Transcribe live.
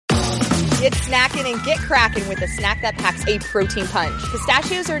Get snacking and get cracking with a snack that packs a protein punch.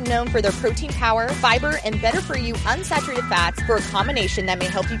 Pistachios are known for their protein power, fiber, and better-for-you unsaturated fats for a combination that may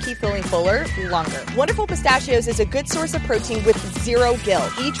help you keep feeling fuller longer. Wonderful Pistachios is a good source of protein with zero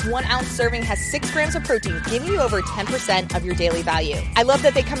guilt. Each 1 ounce serving has 6 grams of protein, giving you over 10% of your daily value. I love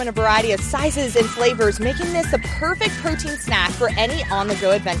that they come in a variety of sizes and flavors, making this the perfect protein snack for any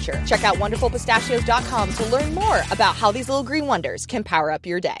on-the-go adventure. Check out wonderfulpistachios.com to learn more about how these little green wonders can power up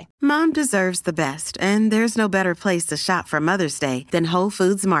your day. Mom deserves the best, and there's no better place to shop for Mother's Day than Whole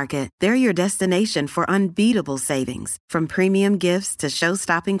Foods Market. They're your destination for unbeatable savings, from premium gifts to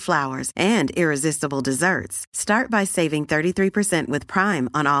show-stopping flowers and irresistible desserts. Start by saving 33% with Prime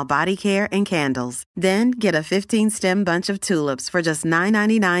on all body care and candles. Then get a 15-stem bunch of tulips for just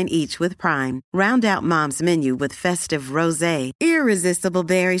 $9.99 each with Prime. Round out Mom's menu with festive rosé, irresistible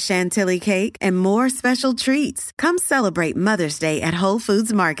berry chantilly cake, and more special treats. Come celebrate Mother's Day at Whole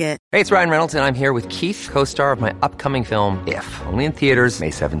Foods Market. Hey, it's Ryan Reynolds, and I'm here with Keith, co-star of my upcoming film, If, only in theaters May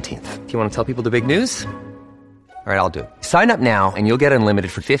 17th. Do you want to tell people the big news? All right, I'll do it. Sign up now and you'll get unlimited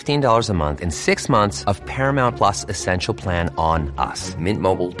for $15 a month and 6 months of Paramount Plus Essential Plan on us.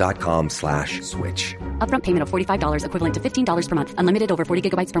 MintMobile.com/switch. Upfront payment of $45 equivalent to $15 per month. Unlimited over 40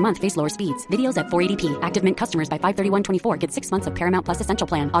 gigabytes per month. Face lower speeds. Videos at 480p. Active Mint customers by 531.24 get 6 months of Paramount Plus Essential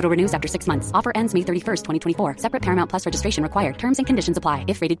Plan. Auto renews after 6 months. Offer ends May 31st, 2024. Separate Paramount Plus registration required. Terms and conditions apply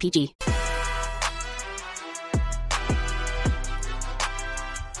if rated PG.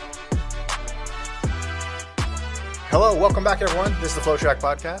 Hello, welcome back, everyone. This is the FloTrack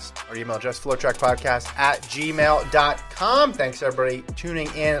Podcast. Our email address, flotrackpodcast@gmail.com. Thanks, everybody,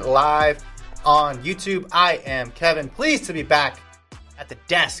 tuning in live on YouTube. I am Kevin. Pleased to be back at the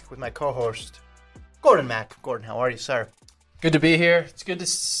desk with my co-host, Gordon Mack. Gordon, how are you, sir? Good to be here. It's good to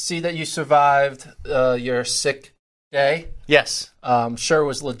see that you survived your sick day. Yes. Sure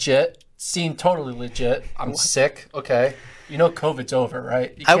was legit. Seemed totally legit. I'm sick. Okay. You know COVID's over,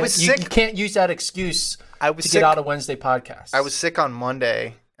 right? I was sick. You can't use that excuse to get out of Wednesday podcast. I was sick on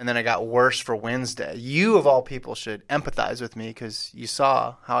Monday, and then I got worse for Wednesday. You, of all people, should empathize with me because you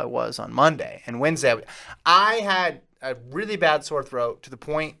saw how I was on Monday. And Wednesday, I had a really bad sore throat to the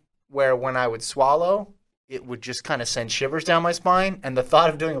point where when I would swallow, it would just kind of send shivers down my spine. And the thought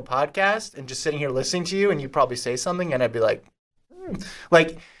of doing a podcast and just sitting here listening to you, and you'd probably say something, and I'd be like,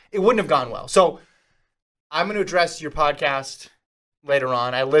 like it wouldn't have gone well. So I'm going to address your podcast later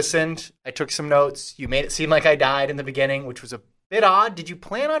on. I listened. I took some notes. You made it seem like I died in the beginning, which was a bit odd. Did you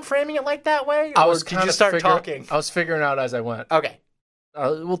plan on framing it like that way? I was did you just start talking? I was figuring out as I went. Okay.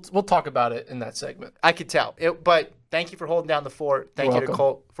 We'll talk about it in that segment. I could tell. But thank you for holding down the fort. Thank you to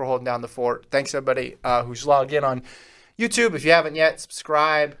Colt for holding down the fort. Thanks, everybody who's logged in on YouTube. If you haven't yet,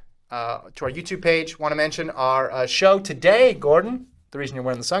 subscribe to our YouTube page. Want to mention our show today, Gordon, the reason you're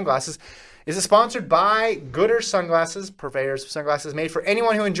wearing the sunglasses, is it sponsored by Gooder Sunglasses, purveyors of sunglasses made for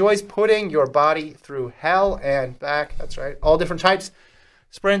anyone who enjoys putting your body through hell and back. That's right. All different types.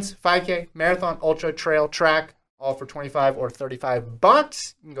 Sprints, 5K, marathon, ultra, trail, track, all for $25 or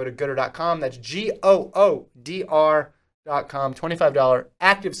 $35. You can go to gooder.com. That's GOODR.com. $25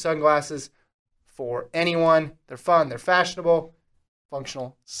 active sunglasses for anyone. They're fun. They're fashionable.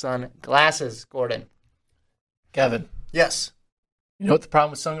 Functional sunglasses, Gordon. Kevin. Yes. You know what the problem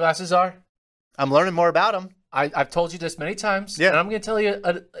with sunglasses are? I'm learning more about them. I've told you this many times, yeah. And I'm going to tell you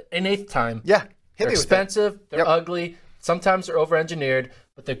an eighth time. Yeah, they're expensive, they're ugly, sometimes they're over-engineered,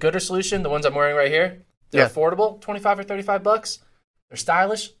 but the Gooder solution, the ones I'm wearing right here, they're affordable, $25 or $35. They're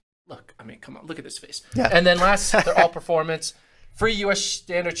stylish. Look, I mean, come on, look at this face. Yeah. And then last, they're all performance. Free U.S.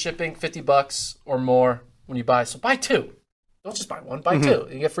 standard shipping, $50 or more when you buy. So buy two. Don't just buy one, buy two.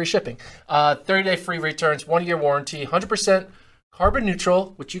 You get free shipping. 30-day free returns, 1-year warranty, 100% carbon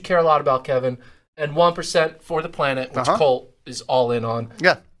neutral, which you care a lot about, Kevin, and 1% for the planet, which Colt is all in on.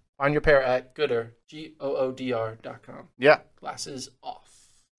 Yeah. Find your pair at Gooder, GOODR.com. Yeah. Glasses off.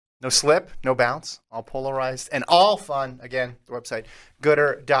 No slip, no bounce, all polarized, and all fun. Again, the website,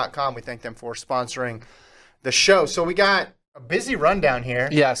 Gooder.com. We thank them for sponsoring the show. So we got a busy rundown here.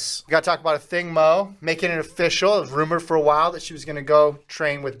 Yes. We got to talk about Athing Mo, making it official. It was rumored for a while that she was going to go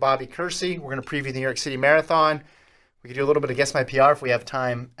train with Bobby Kersey. We're going to preview the New York City Marathon. We could do a little bit of Guess My PR if we have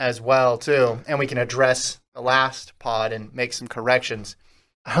time as well, too. And we can address the last pod and make some corrections.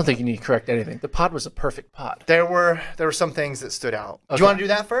 I don't think you need to correct anything. The pod was a perfect pod. There were some things that stood out. Okay. Do you want to do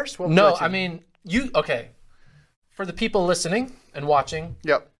that first? No, I mean, for the people listening and watching,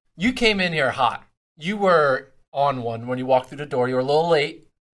 you came in here hot. You were on one when you walked through the door. You were a little late.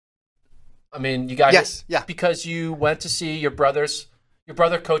 I mean, you guys, because you went to see your brother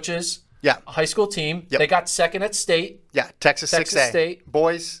coaches. Yeah. A high school team. Yep. They got second at state. Yeah, Texas 6A. State.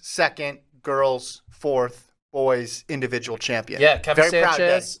 Boys second, girls 4th, boys individual champion. Yeah, Kevin Very proud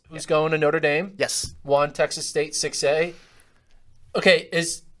Sanchez, day. who's going to Notre Dame. Yes. Won Texas State 6A. Okay,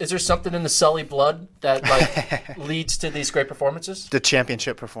 is there something in the Sully blood that like leads to these great performances? The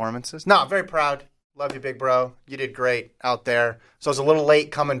championship performances. No, very proud. Love you, big bro. You did great out there. So I was a little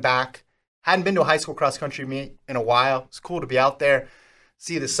late coming back. Hadn't been to a high school cross-country meet in a while. It's cool to be out there,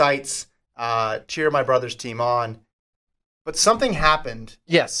 see the sights, cheer my brother's team on. But something happened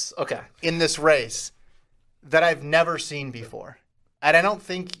Yes, okay. in this race that I've never seen before. And I don't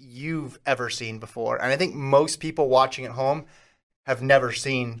think you've ever seen before. And I think most people watching at home have never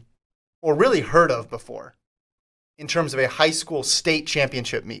seen or really heard of before in terms of a high school state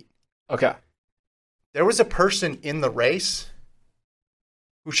championship meet. Okay. There was a person in the race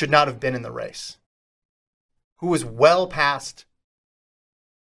who should not have been in the race, who was well past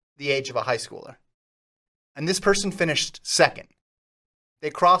the age of a high schooler. And this person finished second. They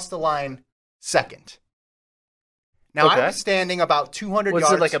crossed the line second. Now, Okay. I was standing about 200 Was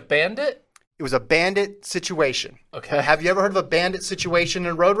yards. it like a bandit? It was a bandit situation. Okay. Have you ever heard of a bandit situation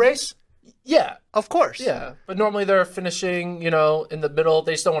in a road race? Yeah. Of course. Yeah. But normally they're finishing, in the middle.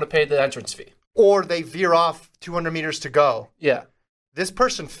 They just don't want to pay the entrance fee. Or they veer off 200 meters to go. Yeah. This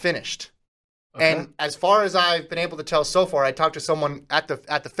person finished. Okay. And as far as I've been able to tell so far, I talked to someone at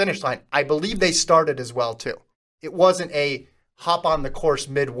the finish line. I believe they started as well, too. It wasn't a hop on the course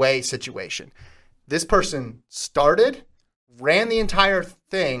midway situation. This person started, ran the entire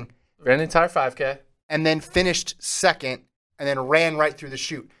thing, Ran the entire 5K. and then finished second, and then ran right through the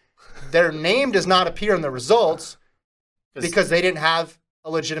chute. Their name does not appear in the results because they didn't have a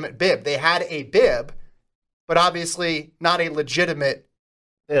legitimate bib. They had a bib, but obviously not a legitimate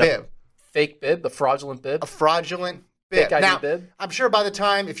bib. Fake bib, a fraudulent bib. A fraudulent bib. Fake ID Now, bib. I'm sure by the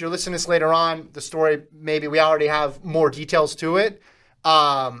time, if you're listening to this later on, the story, maybe we already have more details to it.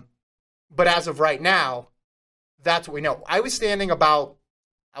 But as of right now, that's what we know. I was standing about,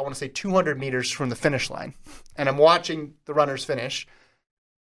 I want to say 200 meters from the finish line, and I'm watching the runners finish.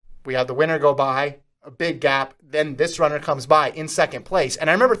 We have the winner go by, a big gap. Then this runner comes by in second place. And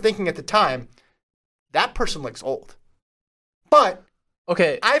I remember thinking at the time, that person looks old. But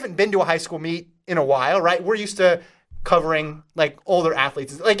Okay. I haven't been to a high school meet in a while, right? We're used to covering like older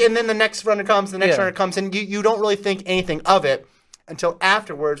athletes. And then the next runner comes, and you don't really think anything of it until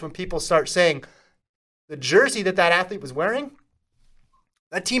afterwards when people start saying the jersey that athlete was wearing,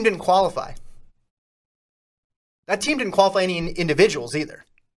 that team didn't qualify. That team didn't qualify any individuals either.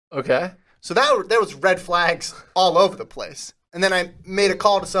 Okay. So there was red flags all over the place. And then I made a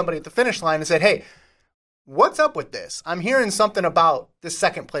call to somebody at the finish line and said, hey, what's up with this? I'm hearing something about this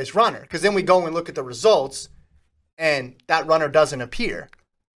second place runner. Because then we go and look at the results and that runner doesn't appear.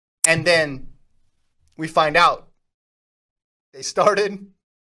 And then we find out they started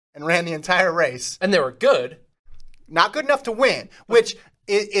and ran the entire race. And they were good. Not good enough to win, which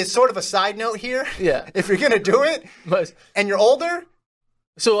is sort of a side note here. Yeah. If you're going to do it and you're older,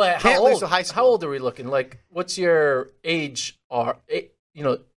 So Can't lose to high school. How old are we looking? Like, what's your age?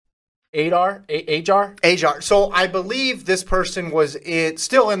 Age R? age are. So I believe this person was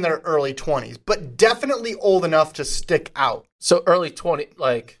still in their early 20s, but definitely old enough to stick out. So early 20,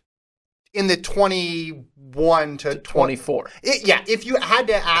 like In the 21 to 24. Yeah, if you had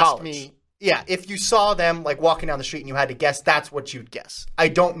to ask College. me, if you saw them like walking down the street and you had to guess, that's what you'd guess. I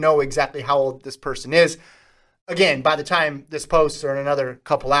don't know exactly how old this person is. Again, by the time this posts or in another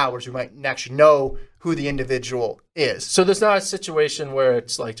couple hours, we might actually know who the individual is. So there's not a situation where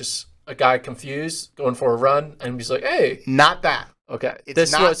it's like just a guy confused going for a run and he's like, hey. Not that. Okay. It's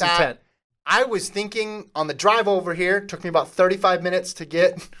This not was that. intent. I was thinking on the drive over here, it took me about 35 minutes to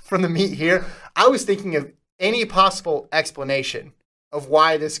get from the meet here. I was thinking of any possible explanation of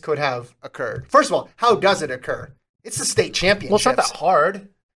why this could have occurred. First of all, how does it occur? It's the state championships. Well, it's not that hard.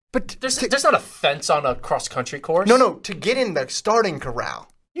 But There's not a fence on a cross-country course. No, to get in the starting corral,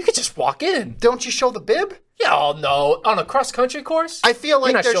 You could just walk in. don't you show the bib? Yeah, oh no. On a cross-country course? I feel like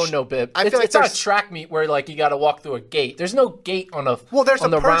You're not there's- showing no bib. I feel like it's not a there's- track meet where like you got to walk through a gate. There's no gate on the there's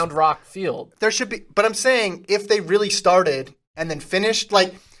Round Rock field. There should be, but I'm saying if they really started and then finished,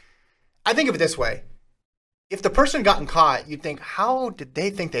 like, I think of it this way. If the person gotten caught, you'd think, how did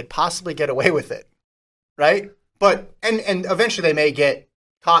they think they'd possibly get away with it? Right? But, and eventually they may get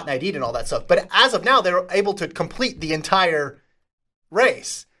caught and ID'd and all that stuff. But as of now, they're able to complete the entire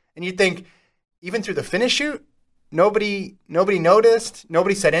race. And you'd think, even through the finish chute, nobody noticed,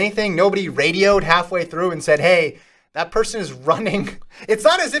 nobody said anything, nobody radioed halfway through and said, hey, that person is running. It's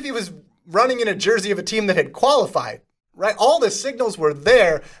not as if he was running in a jersey of a team that had qualified, right? All the signals were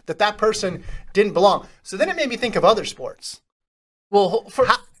there that person didn't belong. So then it made me think of other sports. Well,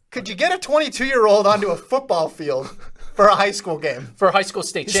 Could you get a 22-year-old onto a football field for a high school game? For a high school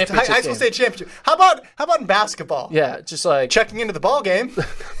state championship High school state championship. How about in basketball? Yeah, just like... Checking into the ball game.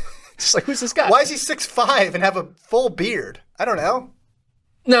 Just like, who's this guy? Why is he 6'5" and have a full beard? I don't know.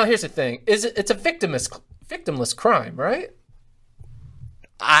 No, here's the thing. It's a victimless crime, right?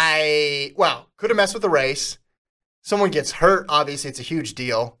 Could have messed with the race. Someone gets hurt. Obviously, it's a huge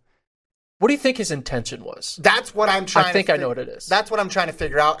deal. What do you think his intention was? That's what I'm trying. I know what it is. That's what I'm trying to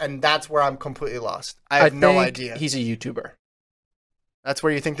figure out, and that's where I'm completely lost. I have no idea. He's a YouTuber. That's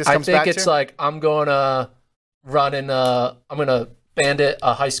where you think this comes back to? I think it's like, I'm going to bandit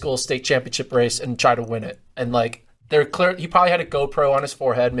a high school state championship race and try to win it. And like, they're clear. He probably had a GoPro on his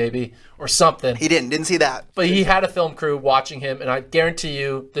forehead, maybe, or something. He didn't see that. But he had a film crew watching him, and I guarantee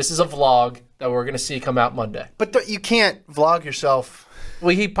you, this is a vlog that we're going to see come out Monday. But you can't vlog yourself.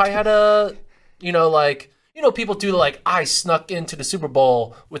 Well, he probably had people do like, I snuck into the Super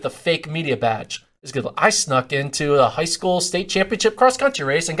Bowl with a fake media badge. It's good. I snuck into a high school state championship cross country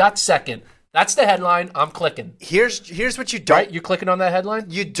race and got second. That's the headline. I'm clicking. Here's what you don't. Right? You clicking on that headline?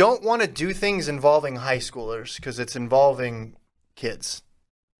 You don't want to do things involving high schoolers because it's involving kids.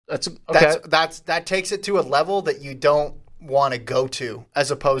 That's okay. That takes it to a level that you don't want to go to, as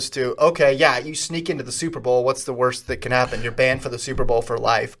opposed to, okay, yeah, you sneak into the Super Bowl. What's the worst that can happen? You're banned for the Super Bowl for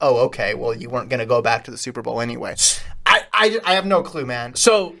life. Oh, okay. Well, you weren't going to go back to the Super Bowl anyway. I have no clue, man.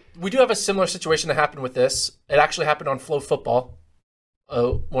 So we do have a similar situation that happened with this. It actually happened on Flo Football,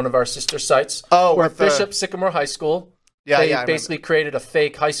 one of our sister sites. Oh, where Bishop Sycamore High School. They basically created a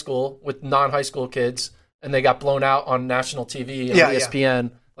fake high school with non-high school kids, and they got blown out on national TV and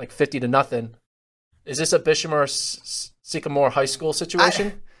ESPN, like 50-0. Is this a Bishop or Sycamore High School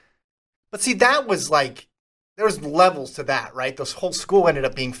situation? But see, that was like, there was levels to that, right? This whole school ended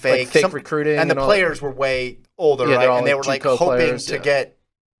up being fake. Like fake recruiting. And the players were way older, right? And they were like hoping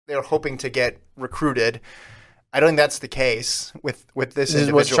to get recruited. I don't think that's the case with this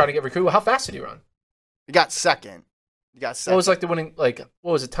individual. Was trying to get recruited. How fast did he run? He got second. What was like the winning, like,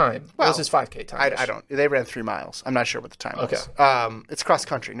 what was the time? What was his 5K time? I don't, they ran 3 miles. I'm not sure what the time was. Okay. It's cross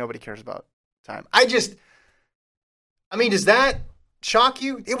country. Nobody cares about time. Does that shock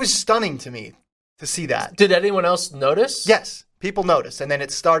you? It was stunning to me to see that. Did anyone else notice? Yes, people noticed, and then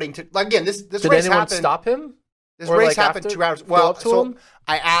it's starting to. Again, this did race anyone happened. Stop him? This race happened 2 hours. Well, so him?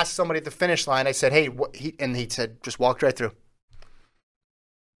 I asked somebody at the finish line. I said, "Hey," and he said, "Just walked right through."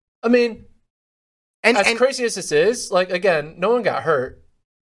 I mean, as crazy as this is, like, again, no one got hurt.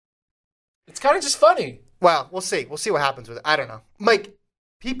 It's kind of just funny. Well, we'll see. We'll see what happens with it. I don't know. Like,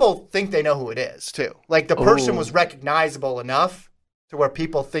 people think they know who it is, too. Like, the person was recognizable enough to where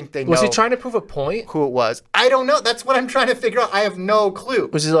people think they know. Was he trying to prove a point? Who it was. I don't know. That's what I'm trying to figure out. I have no clue.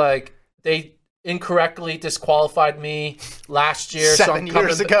 Was he like, they incorrectly disqualified me last year 7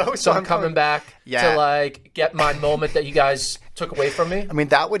 years ago? So I'm coming back to, like, get my moment that you guys took away from me? I mean,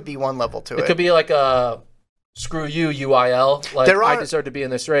 that would be one level to it. It could be like a screw you, UIL. Like, I deserve to be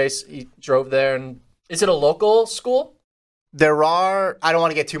in this race. He drove there. And is it a local school? There are. I don't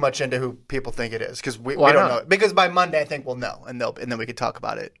want to get too much into who people think it is because we don't know. Because by Monday, I think we'll know, and then we could talk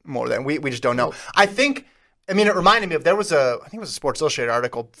about it more. Then we just don't know. I think. I mean, it reminded me of I think it was a Sports Illustrated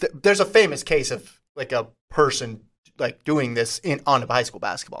article. There's a famous case of like a person like doing this on a high school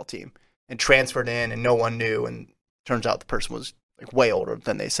basketball team and transferred in, and no one knew, and turns out the person was like way older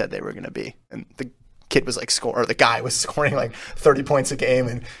than they said they were going to be, and the kid was like the guy was scoring like 30 points a game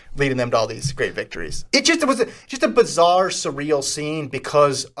and leading them to all these great victories. It was just a bizarre, surreal scene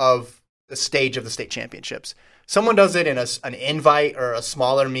because of the stage of the state championships. Someone does it in an invite or a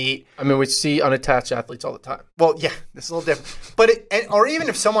smaller meet. I mean, we see unattached athletes all the time. Well, yeah, this is a little different. But or even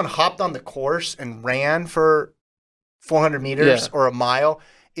if someone hopped on the course and ran for 400 meters or a mile,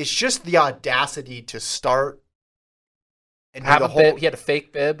 it's just the audacity to start and have a bib. He had a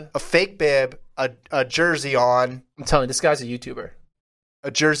fake bib. A fake bib. A jersey on. I'm telling you, this guy's a YouTuber.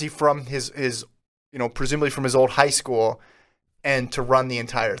 A jersey from his presumably from his old high school, and to run the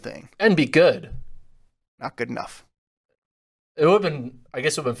entire thing. And be good. Not good enough. It would have been, I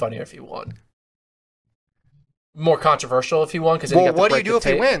guess it would have been funnier if he won. More controversial if he won. Well, what do you do if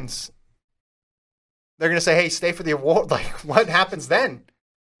he wins? They're going to say, hey, stay for the award. Like, what happens then?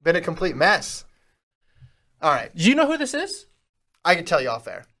 Been a complete mess. All right. Do you know who this is? I can tell you off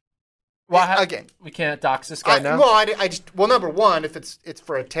air. Well, again, we can't dox this guy now. Well, number one, if it's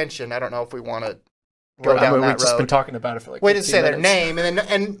for attention, I don't know if we want to go down that road. We've just been talking about it for like. We didn't say their name,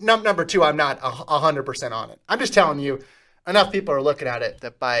 and number two, I'm not 100% on it. I'm just telling you, enough people are looking at it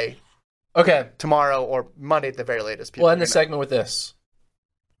that by tomorrow or Monday at the very latest. We'll end the segment with this.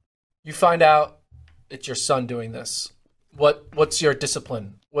 You find out it's your son doing this. What's your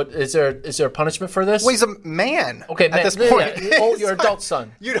discipline? What is there a punishment for this? Well, he's a man. Okay, at man. this point. Yeah. Oh, your adult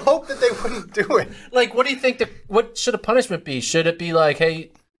son. You'd hope that they wouldn't do it. Like, what do you think? What should a punishment be? Should it be like,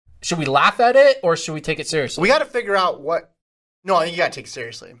 hey, should we laugh at it or should we take it seriously? We got to figure out what. No, I think you got to take it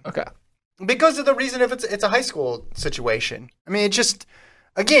seriously. Okay. Because of the reason if it's a high school situation. I mean, it just,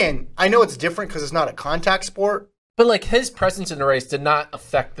 again, I know it's different because it's not a contact sport. But like his presence in the race did not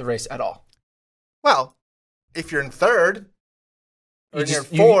affect the race at all. Well, if you're in third or you're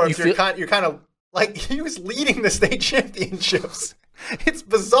fourth, you're kind of like he was leading the state championships. It's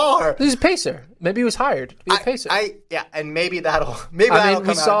bizarre. He's a pacer. Maybe he was hired to be a pacer. And maybe that'll come we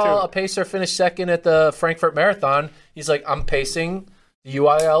out saw too. a pacer finish second at the Frankfurt Marathon. He's like, I'm pacing the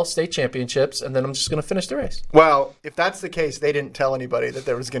UIL state championships, and then I'm just going to finish the race. Well, if that's the case, they didn't tell anybody that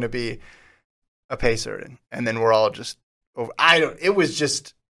there was going to be a pacer, and then we're all just over. It was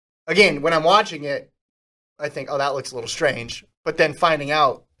just, again, when I'm watching it, I think, oh, that looks a little strange. But then finding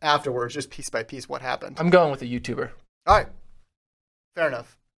out afterwards, just piece by piece, what happened. I'm going with a YouTuber. All right. Fair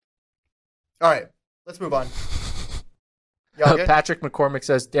enough. All right. Let's move on. Y'all good? Patrick McCormick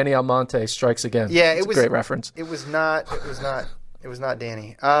says Danny Almonte strikes again. Yeah, it was a great reference. It was not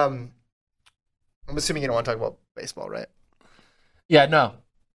Danny. I'm assuming you don't want to talk about baseball, right? Yeah, no.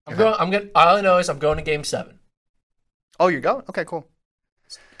 All I know is I'm going to Game 7. Oh, you're going? Okay, cool.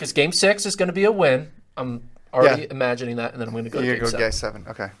 Because Game 6 is going to be a win. I'm already imagining that, and then I'm going to go to Game 7. Game 7.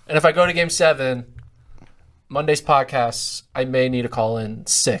 Okay. And if I go to Game 7, Monday's podcasts, I may need to call in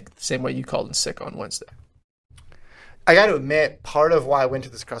sick, the same way you called in sick on Wednesday. I got to admit, part of why I went to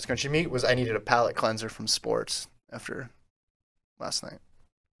this cross-country meet was I needed a palate cleanser from sports after last night.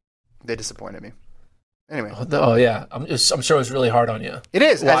 They disappointed me. Anyway. Oh yeah. I'm sure it was really hard on you. It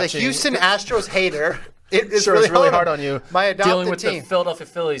is. As a Houston Astros hater, it is really hard on you. My adopted dealing with team. The Philadelphia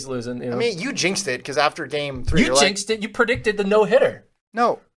Phillies losing. You know. I mean, you jinxed it because after Game 3, you jinxed it. You predicted the no-hitter.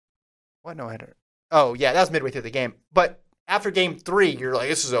 No. What no-hitter? Oh, yeah, that was midway through the game. But after Game 3, you're like,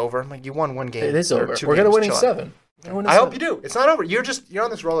 this is over. I'm like, you won one game. It is over. We're going to win in 7. I hope you do. It's not over. You're on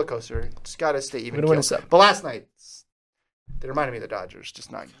this roller coaster. Just got to stay even. We're going to win in 7. But last night, they reminded me of the Dodgers,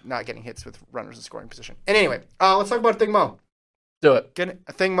 just not getting hits with runners in scoring position. And anyway, let's talk about Athing Mu. Do it.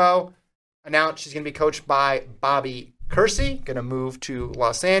 Athing Mu announced she's going to be coached by Bobby Kersey. Going to move to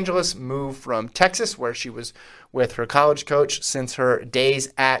Los Angeles, move from Texas, where she was with her college coach since her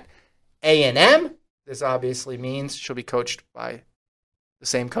days at A&M. This obviously means she'll be coached by the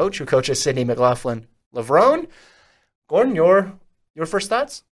same coach who coaches Sydney McLaughlin-Levrone. Gordon, your first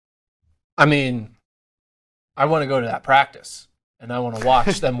thoughts? I mean, I want to go to that practice, and I want to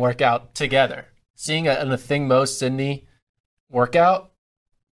watch them work out together. Seeing an Athing Mu Sydney workout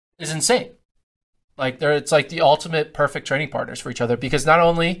is insane. It's like the ultimate perfect training partners for each other because not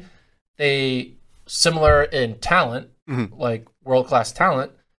only they similar in talent, like world-class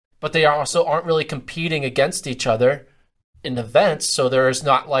talent, but they also aren't really competing against each other in events, so there's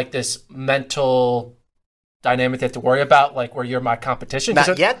not like this mental dynamic they have to worry about, like where you're my competition.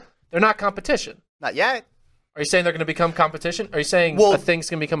 Not yet. They're not competition. Not yet. Are you saying they're going to become competition? Are you saying Athing's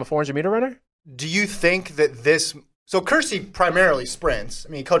going to become a 400-meter runner? Do you think that this... So Kersey primarily sprints.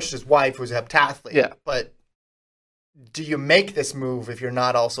 I mean, he coached his wife, who's a heptathlete. Yeah. But do you make this move if you're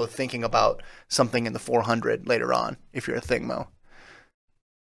not also thinking about something in the 400 later on, if you're Athing Mu?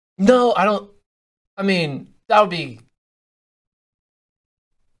 No, I don't. I mean, that would be...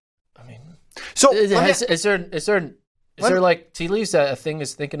 So is there like tea leaves that Athing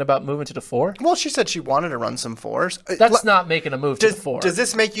is thinking about moving to the 4? Well, she said she wanted to run some 4s. That's not making a move to the 4. Does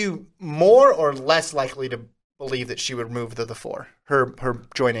this make you more or less likely to believe that she would move to the 4? Her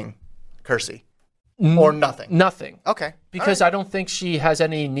joining Kersey, or nothing? Nothing. Okay. Because I don't think she has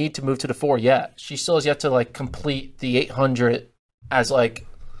any need to move to the 4 yet. She still has yet to like complete the 800 as like,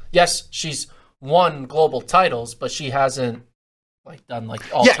 yes, she's won global titles, but she hasn't like done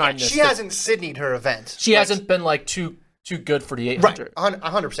like all time. She hasn't Sydneyed her event. She hasn't been like too good for the 800. Right,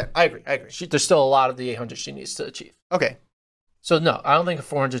 100%. I agree. There's still a lot of the 800 she needs to achieve. Okay. So no, I don't think a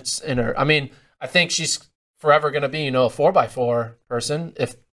 400's in her. I mean, I think she's forever going to be, a 4x4 person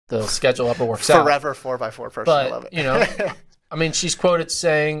if the schedule ever works out. Forever 4x4 person. But, I love it. I mean, she's quoted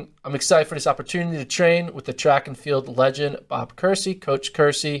saying, "I'm excited for this opportunity to train with the track and field legend Bob Kersey. Coach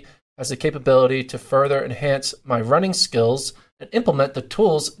Kersey has the capability to further enhance my running skills and implement the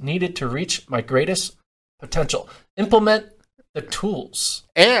tools needed to reach my greatest potential." Implement the tools.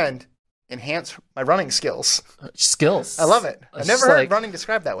 And enhance my running skills. Skills. I love it. It's I never heard running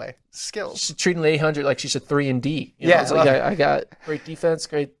described that way. Skills. She's treating the 800 like she's a 3 and D. I got great defense,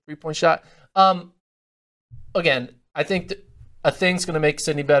 great 3-point shot. Again, I think Athing's going to make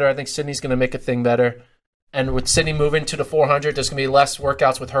Sydney better. I think Sydney's going to make Athing better. And with Sydney moving to the 400, there's going to be less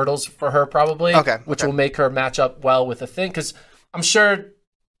workouts with hurdles for her probably, which will make her match up well with Athing. Because I'm sure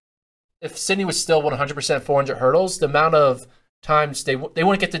if Sydney was still 100% 400 hurdles, the amount of times they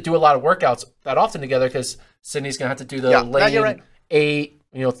wouldn't get to do a lot of workouts that often together because Sydney's going to have to do the lane 8,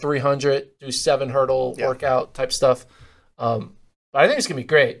 300, do 7 hurdle workout type stuff. But I think it's going to be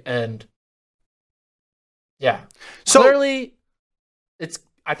great. And so clearly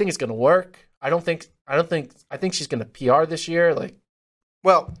I think it's going to work. I think she's going to PR this year.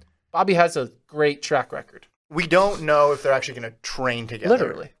 Bobby has a great track record. We don't know if they're actually going to train together.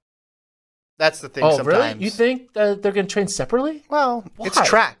 Literally. That's the thing sometimes. Really? You think that they're going to train separately? Well, it's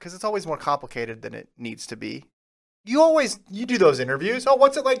track because it's always more complicated than it needs to be. You do those interviews. Oh,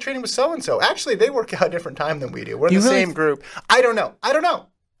 what's it like training with so-and-so? Actually, they work out a different time than we do. We're in the same group. I don't know.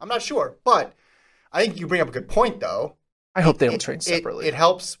 I'm not sure. But I think you bring up a good point, though. I hope they don't train separately. It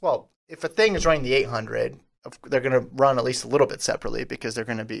helps. Well, if a thing is running the 800, they're going to run at least a little bit separately because they're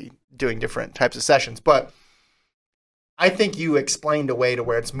going to be doing different types of sessions. But I think you explained a way to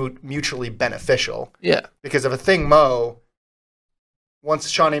where it's mutually beneficial. Yeah. Because if Athing Mo, once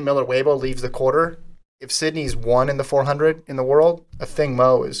Shawnee Miller-Weibo leaves the quarter, if Sydney's 1 in the 400 in the world, Athing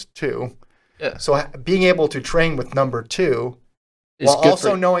Mo is 2. Yeah. So being able to train with number 2 while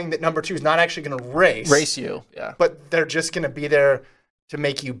also knowing that number 2 is not actually going to race you, yeah. But they're just going to be there to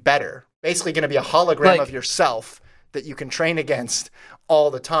make you better. Basically going to be a hologram of yourself that you can train against all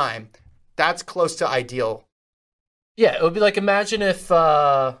the time. That's close to ideal. Yeah, it would be like, imagine if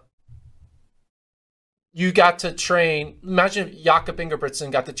you got to train, imagine if Jakob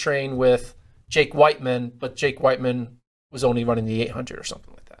Ingebrigtsen got to train with Jake Whiteman, but Jake Whiteman was only running the 800 or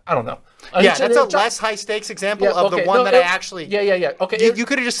something like that. I don't know. That's a less high-stakes example of the one that I actually... Yeah. Okay. You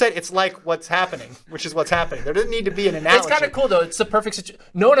could have just said it's like what's happening, which is what's happening. There doesn't need to be an analogy. It's kind of cool, though. It's the perfect situation.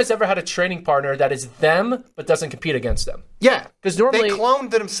 No one has ever had a training partner that is them, but doesn't compete against them. Yeah. Because normally... They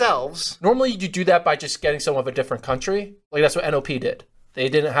cloned themselves. Normally, you do that by just getting someone of a different country. Like, that's what NOP did. They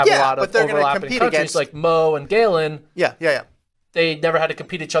didn't have a lot of overlapping countries like Mo and Galen. Yeah. They never had to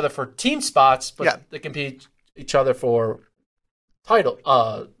compete each other for team spots, but they compete each other for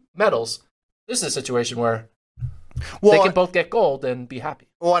medals. This is a situation where they can both get gold and be happy.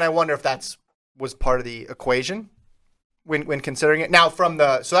 Well, and I wonder if was part of the equation when considering it. Now,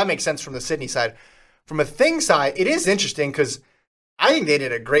 so that makes sense from the Sydney side. From a Thing side, it is interesting because I think they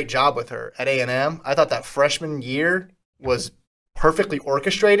did a great job with her at A&M. I thought that freshman year was perfectly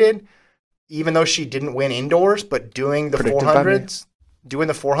orchestrated, even though she didn't win indoors, but doing the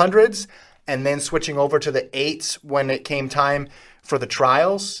 400s, and then switching over to the 8s when it came time for the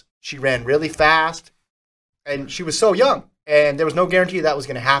trials. She ran really fast, and she was so young, and there was no guarantee that was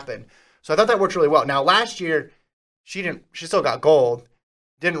going to happen. So I thought that worked really well. Now, last year, she still got gold,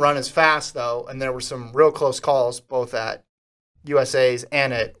 didn't run as fast, though, and there were some real close calls, both at USA's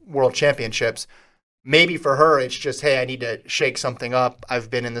and at World Championships. Maybe for her, it's just, hey, I need to shake something up.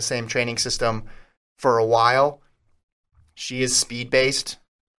 I've been in the same training system for a while. She is speed-based.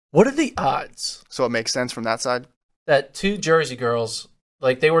 What are the odds? So it makes sense from that side? That 2 Jersey girls,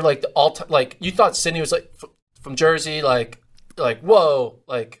 they were the all-time, you thought Sydney was from Jersey, whoa,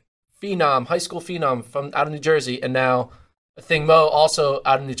 phenom, high school phenom from out of New Jersey, and now Athing Mo also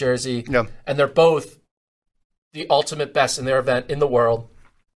out of New Jersey. Yeah. And they're both the ultimate best in their event in the world.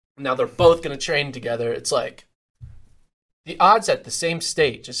 Now they're both going to train together. It's the odds at the same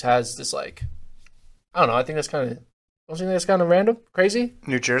state just has this I don't know. I think don't you think that's kind of random, crazy?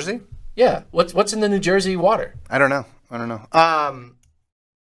 New Jersey? Yeah. What's in the New Jersey water? I don't know.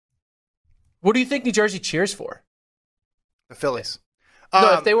 What do you think New Jersey cheers for? The Phillies.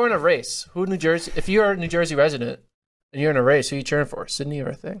 No, if they were in a race, who New Jersey? If you're a New Jersey resident and you're in a race, who are you cheering for? Sydney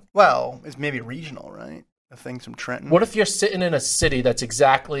or Athing? Well, it's maybe regional, right? Athing's from Trenton. What if you're sitting in a city that's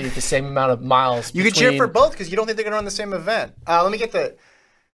exactly the same amount of miles? You could cheer for both because you don't think they're going to run the same event. Let me get the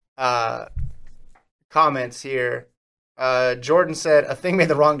comments here. Jordan said, Athing made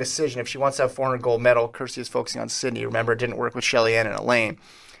the wrong decision. If she wants to have 400 gold medal, Kirsty is focusing on Sydney. Remember, it didn't work with Shelly Ann and Elaine.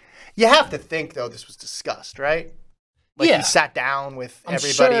 You have to think, though, this was discussed, right? He sat down with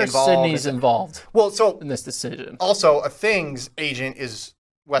everybody involved. Sydney's involved. Well, so in this decision. Also, Athing's agent is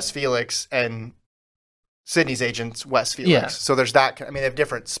Wes Felix, and Sydney's agent's Wes Felix. Yeah. So there's that. I mean, they have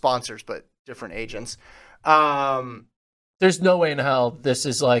different sponsors, but different agents. There's no way in hell this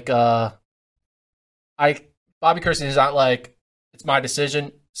is Bobby Kirsten is not it's my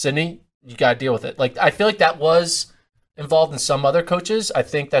decision. Sydney, you got to deal with it. I feel like that was involved in some other coaches. I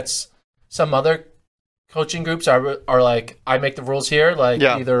think that's some other coaching groups are I make the rules here.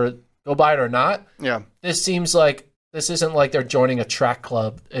 Either go by it or not. Yeah. This seems this isn't they're joining a track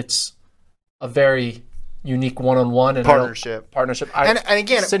club. It's a very unique one-on-one and Partnership. And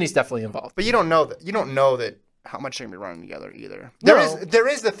again, Sydney's definitely involved. But you don't know that. You don't know that how much they're going to be running together either. No. There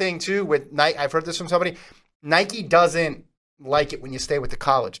is the thing too with Nike. I've heard this from somebody. Nike doesn't like it when you stay with the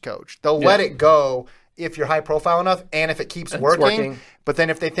college coach. They'll let it go if you're high profile enough and if it keeps working. But then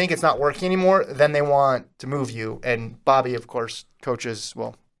if they think it's not working anymore, then they want to move you. And Bobby, of course, coaches,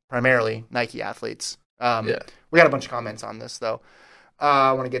 well, primarily Nike athletes. We got a bunch of comments on this, though.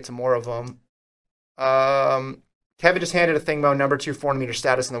 I want to get to more of them. Kevin just handed Athing number 2 400-meter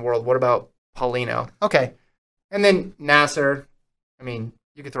status in the world. What about Paulino? Okay. And then Nasser. I mean,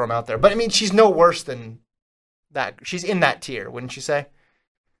 you could throw him out there. But, I mean, she's no worse than that. She's in that tier, wouldn't you say?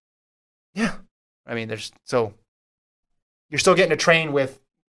 Yeah. I mean, you're still getting to train with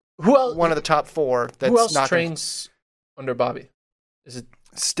one of the top 4. Who else trains under Bobby? Is it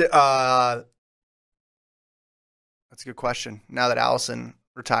that's a good question. Now that Allison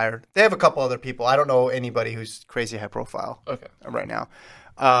retired, they have a couple other people. I don't know anybody who's crazy high profile. Right now.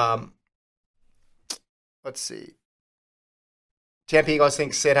 Let's see. Champ Eagles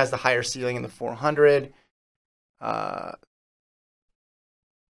think Sid has the higher ceiling in the 400.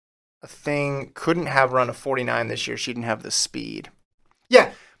 Athing couldn't have run a 49 this year. She didn't have the speed.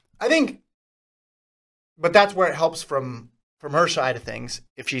 Yeah, I think, but that's where it helps from her side of things.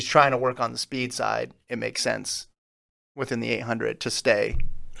 If she's trying to work on the speed side, it makes sense within the 800 to stay.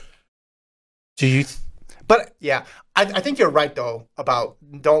 But yeah, I think you're right though about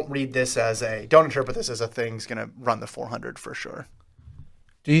don't interpret this as Athing's going to run the 400 for sure.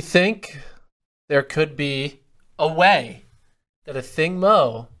 Do you think there could be a way that Athing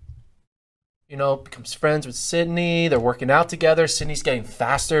Mu, becomes friends with Sydney? They're working out together. Sydney's getting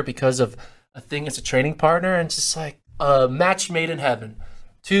faster because of Athing as a training partner, and it's just like a match made in heaven.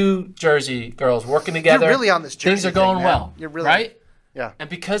 2 Jersey girls working together. You're really on this Jersey things are going thing, well. You're really, right? Yeah. And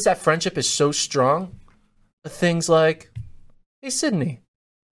because that friendship is so strong, Athing's like, hey, Sydney,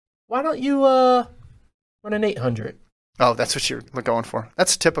 why don't you run an 800? Oh, that's what you're going for.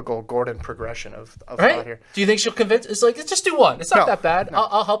 That's typical Gordon progression of right? thought here. Do you think she'll convince? It's like, let's just do one. It's not that bad. No.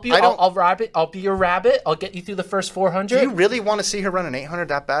 I'll help you. I'll rabbit. I'll be your rabbit. I'll get you through the first 400. Do you really want to see her run an 800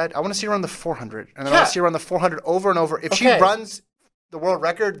 that bad? I want to see her run the 400. And then I want to see her run the 400 over and over. If she runs the world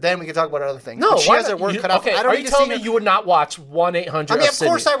record, then we can talk about other things. No, but she has her work cut out. Okay, are you telling me you would not watch 1-800? I mean, of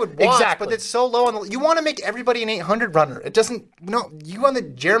course I would watch, exactly. But it's so low on the. You want to make everybody an 800 runner. It doesn't. No, you on the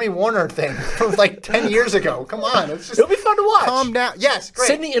Jeremy Warner thing from like 10 years ago. Come on, it's just. It'll be fun to watch. Calm down. Yes, great.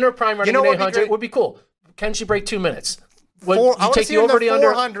 Sydney in her prime running an 800 would be cool. Can she break 2 minutes? Would you take the over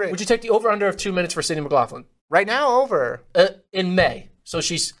under? Would you take the over under of 2 minutes for Sydney McLaughlin? Right now, over. In May, so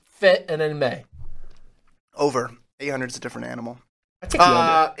she's fit, and in May. Over. 800 is a different animal. I take the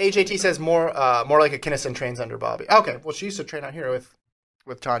under. HAT says more like a Kinnison trains under Bobby. Okay, well she used to train out here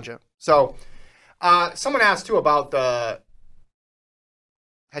with Tanja. So someone asked too about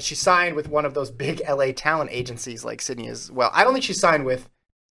has she signed with one of those big LA talent agencies like Sydney as well? I don't think she signed with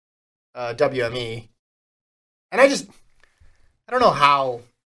WME. And I don't know how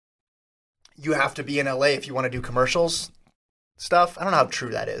you have to be in LA if you want to do commercials stuff. I don't know how true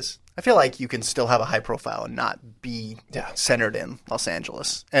that is. I feel like you can still have a high profile and not be centered in Los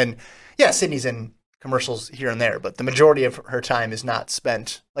Angeles. And yeah, Sydney's in commercials here and there, but the majority of her time is not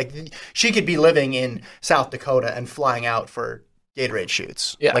spent. Like she could be living in South Dakota and flying out for Gatorade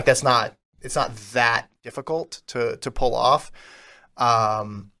shoots. Yeah. Like it's not that difficult to pull off.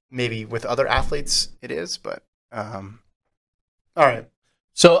 Maybe with other athletes it is, but all right.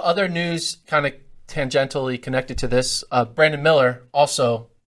 So other news kind of tangentially connected to this, Brandon Miller also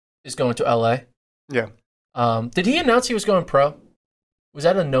is going to LA. Yeah. Did he announce he was going pro? Was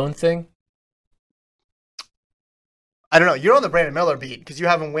that a known thing? I don't know. You're on the Brandon Miller beat because you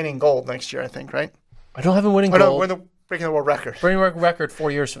have him winning gold next year, I think, right? I don't have him winning gold. No, breaking the world record. Breaking the record 4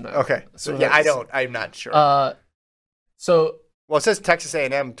 years from now. Okay. So yeah, I'm not sure. Well, it says Texas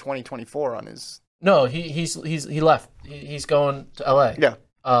A&M 2024 on his. No, he left. He's going to LA. Yeah.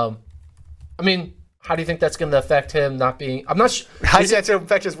 I mean, how do you think that's going to affect him not being? I'm not sure. How does that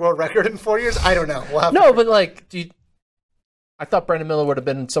affect his world record in 4 years? I don't know. But like, I thought Brandon Miller would have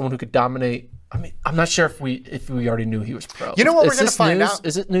been someone who could dominate. I mean, I'm not sure if we already knew he was pro. You know what we're going to find out?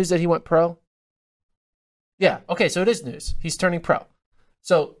 Is it news that he went pro? Yeah. Okay, so it is news. He's turning pro.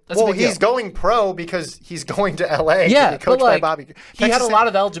 So that's a big deal. He's going pro because he's going to LA. Yeah, to be coached by Bobby. He had a lot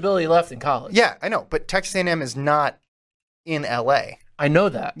of eligibility left in college. Yeah, I know, but Texas A&M is not in LA. I know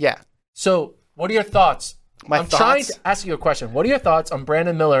that. Yeah. So what are your thoughts? I'm trying to ask you a question. What are your thoughts on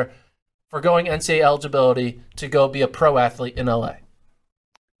Brandon Miller for going NCAA eligibility to go be a pro athlete in LA?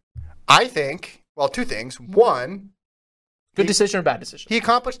 I think, two things. One, Good decision or bad decision? He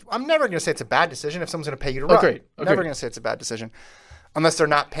accomplished. I'm never going to say it's a bad decision if someone's going to pay you to run. Agreed. Never going to say it's a bad decision. Unless they're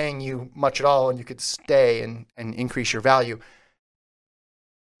not paying you much at all and you could stay and increase your value.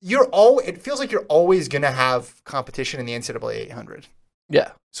 It feels like you're always going to have competition in the NCAA 800.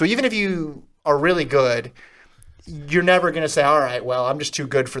 Yeah. So even if you are really good, you're never going to say, all right, well, I'm just too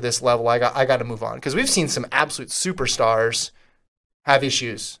good for this level. I got to move on. Because we've seen some absolute superstars have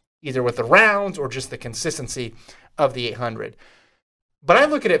issues, either with the rounds or just the consistency of the 800. But I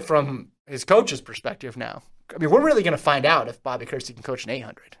look at it from his coach's perspective now. I mean, we're really going to find out if Bobby Kersey can coach an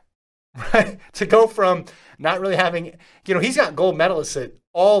 800. Right? To go from not really having, he's got gold medalists at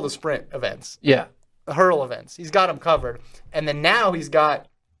all the sprint events. Yeah. The hurdle events. He's got them covered. And then now he's got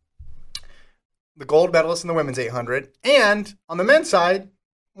the gold medalist in the women's 800. And on the men's side,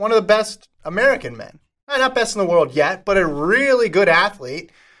 one of the best American men. Not best in the world yet, but a really good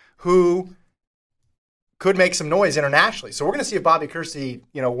athlete who could make some noise internationally. So we're going to see if Bobby Kersey,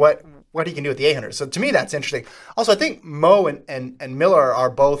 what he can do at the 800. So to me, that's interesting. Also, I think Mo and Miller are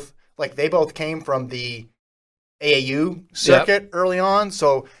both, they both came from the AAU circuit early on.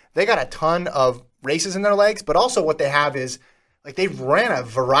 So they got a ton of races in their legs. But also what they have is, they ran a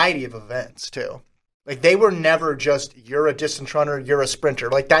variety of events too. They were never just, you're a distance runner, you're a sprinter.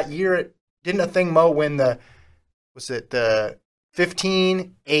 That year, didn't Athing Mo win the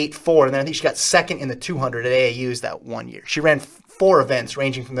 15, 8, 4, and then I think she got second in the 200 at AAU's that one year. She ran 4 events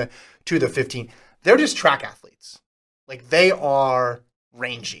ranging from the 2 to the 15. They're just track athletes. They are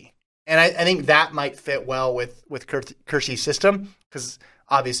rangy. And I think that might fit well with Kersey's system because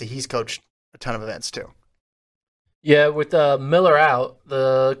obviously he's coached a ton of events too. Yeah, with Miller out,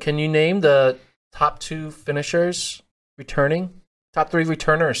 can you name the top 2 finishers returning? Top 3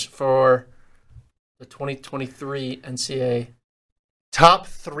 returners for the 2023 NCAA. Top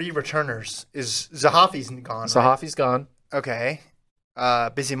 3 returners is Zahafi's gone. Zahafi's gone. Okay.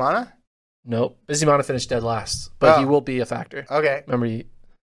 Bizimana? Nope. Bizimana finished dead last, but he will be a factor. Okay. Remember,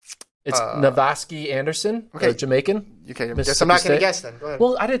 it's Navaski Anderson, the Jamaican. Okay. Guess I'm not going to guess then. Go ahead.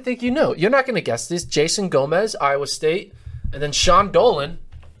 Well, I didn't think you knew. You're not going to guess this. Jason Gomez, Iowa State, and then Sean Dolan,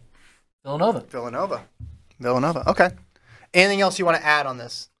 Villanova. Okay. Anything else you want to add on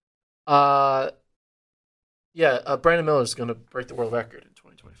this? Brandon Miller is going to break the world record in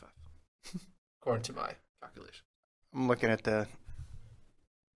 2025, according to my calculation. I'm looking at the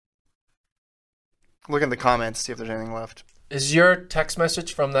comments, see if there's anything left. Is your text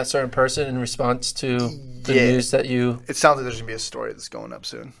message from that certain person in response to the news that you... It sounds like there's going to be a story that's going up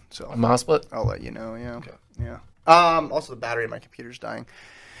soon. So a mile split? I'll let you know, yeah. Okay. Yeah. Also, the battery in my computer's dying.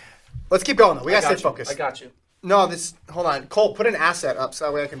 Let's keep going, though. We got to stay focused. I got you. No, hold on. Cole, put an asset up so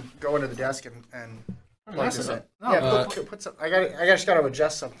that way I can go into the desk and plug this in. Put some, I just got to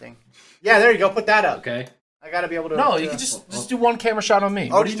adjust something. Yeah, there you go. Put that up. Okay. I got to be able to. No, you can just do one camera shot on me.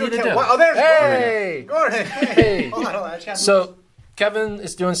 Oh, just do a camera. Oh, there's Gordon. Hey. Hold on. So Kevin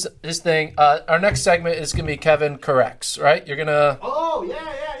is doing his thing. Our next segment is going to be Kevin Corrects, right? You're going to... Oh,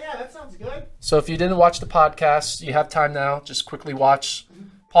 yeah. That sounds good. So if you didn't watch the podcast, you have time now. Just quickly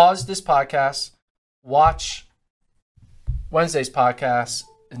pause this podcast, watch Wednesday's podcast,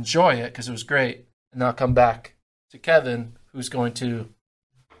 enjoy it because it was great, and now come back to Kevin, who's going to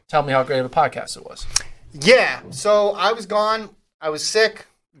tell me how great of a podcast it was. Yeah, so I was gone. I was sick.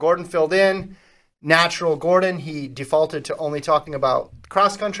 Gordon filled in. Natural Gordon, he defaulted to only talking about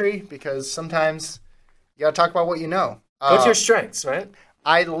cross country because sometimes you got to talk about what you know. What's your strengths, right?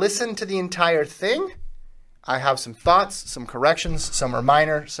 I listened to the entire thing. I have some thoughts, some corrections. Some are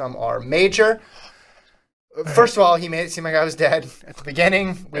minor, some are major. First of all, he made it seem like I was dead at the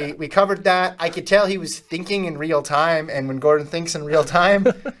beginning. We covered that. I could tell he was thinking in real time, and when Gordon thinks in real time,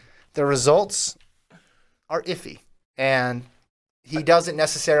 the results are iffy. And he doesn't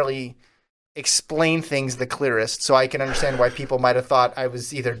necessarily explain things the clearest, so I can understand why people might have thought I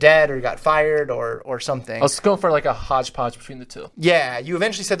was either dead or got fired or something. I was going for like a hodgepodge between the two. Yeah, you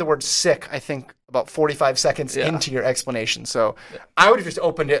eventually said the word sick, I think, about 45 seconds into your explanation. So I would have just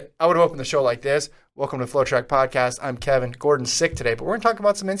opened it. I would have opened the show like this. Welcome to FloTrack Podcast. I'm Kevin. Gordon's sick today, but we're going to talk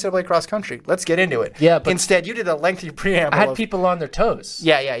about some NCAA cross country. Let's get into it. Yeah, but instead, you did a lengthy preamble. I had people on their toes.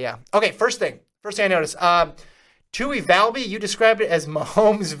 Yeah. Okay, first thing I noticed. Tui Valby, you described it as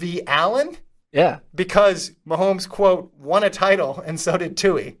Mahomes v. Allen. Yeah. Because Mahomes, quote, won a title, and so did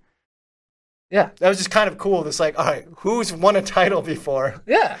Tui. Yeah. That was just kind of cool. It's like, all right, who's won a title before?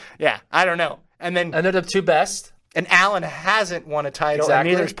 Yeah. Yeah, I don't know. And then... And they're the two best. And Allen hasn't won a title, and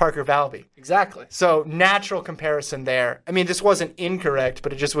neither is Parker Valby. Exactly. So, natural comparison there. I mean, this wasn't incorrect,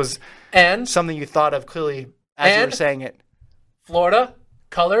 but it just was something you thought of clearly as you were saying it. Florida,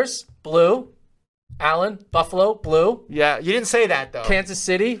 colors, blue, Allen, Buffalo, blue. Yeah, you didn't say that, though. Kansas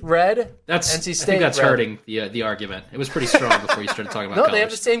City, red. That's NC State, I think that's red. hurting the argument. It was pretty strong before you started talking about No, colors. they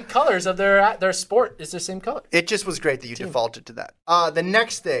have the same colors of their sport. Is the same color. It just was great that you defaulted to that. The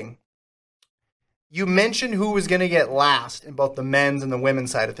next thing, you mentioned who was going to get last in both the men's and the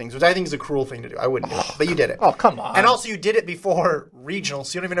women's side of things, which I think is a cruel thing to do. I wouldn't do it, but you did it. Oh, come on. And also, you did it before regionals,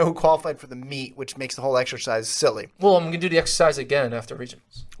 so you don't even know who qualified for the meet, which makes the whole exercise silly. Well, I'm going to do the exercise again after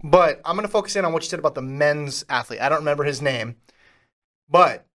regionals. But I'm going to focus in on what you said about the men's athlete. I don't remember his name.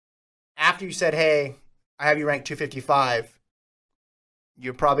 But after you said, hey, I have you ranked 255,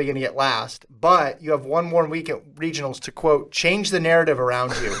 you're probably going to get last. But you have one more week at regionals to, quote, change the narrative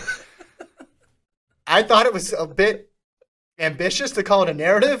around you. I thought it was a bit ambitious to call it a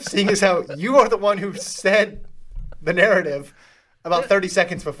narrative, seeing as how you are the one who said the narrative about 30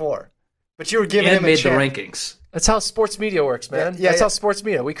 seconds before. But you were giving him a made chance. the rankings. That's how sports media works, man. Yeah, That's yeah. how sports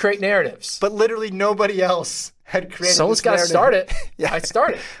media. We create narratives. But literally nobody else had created Someone's this got to narrative. start it. Yeah. I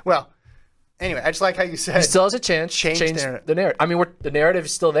started. Well, anyway, I just like how you said He still has a chance. Change Change the the narrative. I mean, the narrative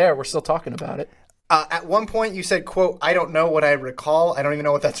is still there. We're still talking about it. At one point you said, quote, I don't know what I recall. I don't even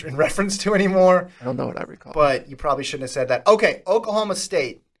know what that's in reference to anymore. I don't know what I recall. But you probably shouldn't have said that. Okay, Oklahoma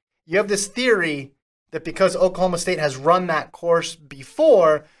State. You have this theory that because Oklahoma State has run that course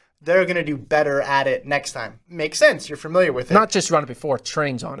before, they're going to do better at it next time. Makes sense. You're familiar with it. Not just run it before,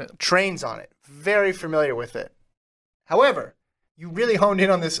 trains on it. Trains on it. Very familiar with it. However, you really honed in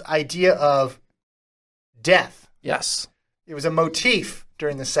on this idea of death. Yes. It was a motif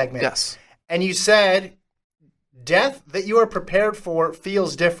during the segment. Yes. And you said death that you are prepared for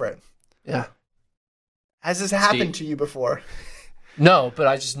feels different. Yeah. Has this happened to you before? No, but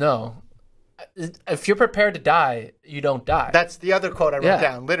I just know. If you're prepared to die, you don't die. That's the other quote I wrote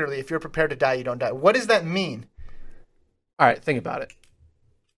down. Literally, if you're prepared to die, you don't die. What does that mean? All right, think about it.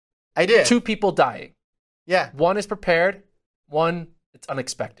 I did. 2 people dying. Yeah. One is prepared, one it's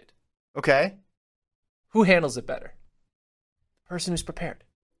unexpected. Okay. Who handles it better? The person who's prepared.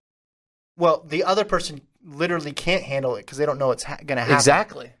 Well, the other person literally can't handle it because they don't know it's going to happen.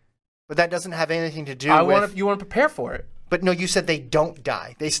 Exactly. But that doesn't have anything to do with... You want to prepare for it. But no, you said they don't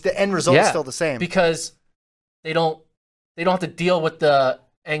die. The end result is still the same. Because they don't have to deal with the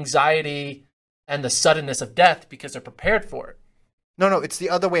anxiety and the suddenness of death because they're prepared for it. No, it's the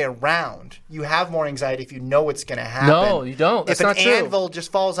other way around. You have more anxiety if you know it's going to happen. No, you don't. That's not true. If an anvil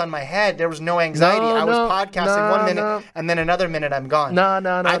just falls on my head, there was no anxiety. I was podcasting 1 minute, and then another minute I'm gone. No.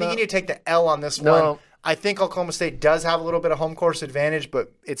 I think you need to take the L on this one. I think Oklahoma State does have a little bit of home course advantage,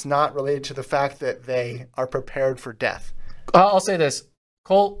 but it's not related to the fact that they are prepared for death. I'll say this.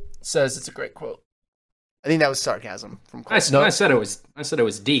 Colt says it's a great quote. I think that was sarcasm from Colt. I said it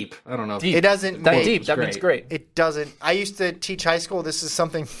was deep. I don't know. Deep. It doesn't that make, deep. That means great. It doesn't. I used to teach high school. This is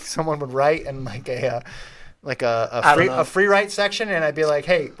something someone would write in like a free write section, and I'd be like,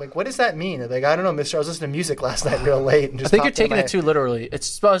 "Hey, like, what does that mean?" They're like, I don't know, Mister. I was listening to music last night real late, and just I think you're taking it too literally. It's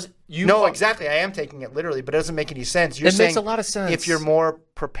supposed you. No, exactly. I am taking it literally, but it doesn't make any sense. You're it saying makes a lot of sense. If you're more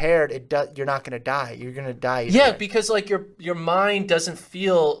prepared, you're not going to die. You're going to die. Yeah, because like your mind doesn't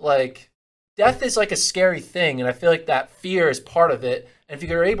feel like death is like a scary thing, and I feel like that fear is part of it. And if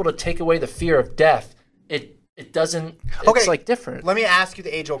you're able to take away the fear of death, it doesn't. It's like different. Let me ask you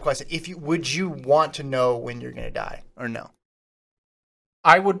the age-old question: would you want to know when you're going to die, or no?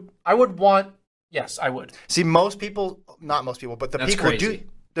 I would want. Yes, I would. See, not most people, but the That's people crazy.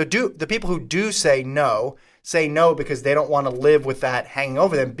 who do, the people who do say no because they don't want to live with that hanging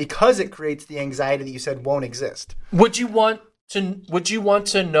over them because it creates the anxiety that you said won't exist. Would you want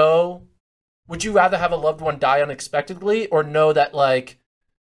to know? Would you rather have a loved one die unexpectedly, or know that like,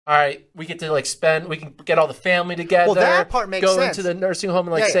 all right, we get to we can get all the family together. Well, that part makes sense. Go into the nursing home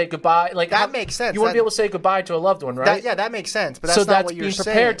and say goodbye. Like that makes sense. You want to be able to say goodbye to a loved one, right? That makes sense. But that's not what you're saying. So that's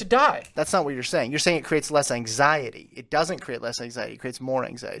being prepared to die. That's not what you're saying. You're saying it creates less anxiety. It doesn't create less anxiety. It creates more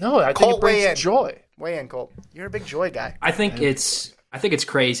anxiety. No, I think it brings joy. Weigh in, Colt. You're a big joy guy. I think it's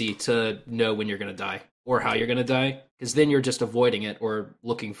crazy to know when you're going to die or how you're going to die, because then you're just avoiding it or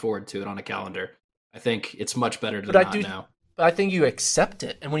looking forward to it on a calendar. I think it's much better to not know. But I think you accept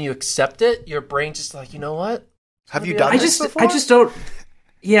it, and when you accept it, your brain's just like, you know what? Have you done this before? I just don't.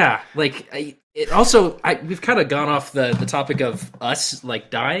 Yeah, like we've kind of gone off the topic of us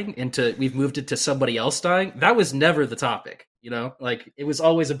like dying we've moved it to somebody else dying. That was never the topic, Like it was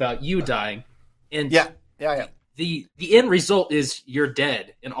always about you dying, and yeah. The end result is you're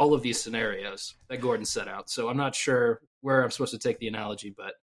dead in all of these scenarios that Gordon set out. So I'm not sure where I'm supposed to take the analogy,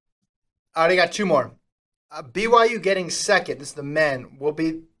 but I already got 2 more. BYU getting second, this is the men, will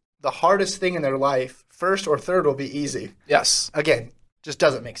be the hardest thing in their life. First or third will be easy. Yes. Again, Just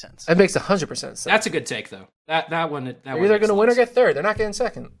doesn't make sense. It makes 100% sense. That's a good take, though. That one. They're either going to win or get third. They're not getting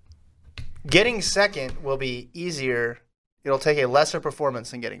second. Getting second will be easier. It'll take a lesser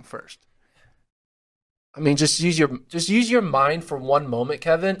performance than getting first. I mean, just use your mind for one moment,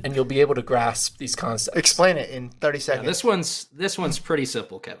 Kevin, and you'll be able to grasp these concepts. Explain it in 30 seconds. Yeah, this one's pretty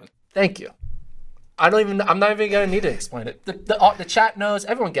simple, Kevin. Thank you. I'm not even going to need to explain it. The chat knows.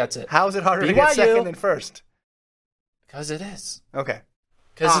 Everyone gets it. How is it harder to get second than first? Because it is. Okay.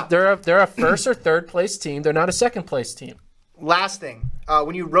 Because they're a first or third place team. They're not a second place team. Last thing,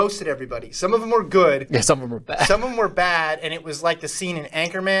 when you roasted everybody, some of them were good. Yeah, some of them were bad. Some of them were bad, and it was like the scene in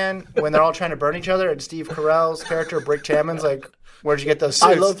Anchorman when they're all trying to burn each other, and Steve Carell's character, Brick Chammon's like, "Where'd you get those suits?"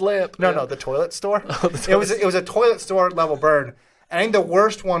 I love lamp. No, the toilet store. It was a toilet store level burn. And I think the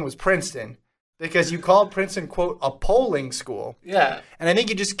worst one was Princeton because you called Princeton, quote, a polling school. Yeah. And I think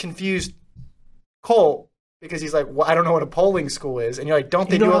you just confused Cole because he's like, well, I don't know what a polling school is. And you're like, don't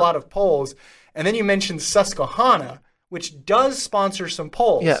they do a lot of polls? And then you mentioned Susquehanna, which does sponsor some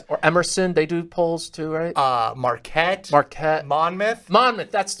polls. Yeah, or Emerson, they do polls too, right? Marquette. Monmouth,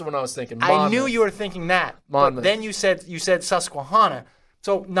 that's the one I was thinking. Monmouth. I knew you were thinking that. Monmouth. But then you said Susquehanna.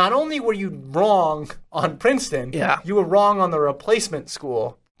 So not only were you wrong on Princeton, you were wrong on the replacement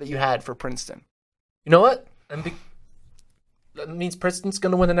school that you had for Princeton. You know what? That means Princeton's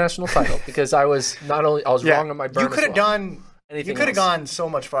going to win the national title because I was wrong on my burn. You could have done. You could have gone so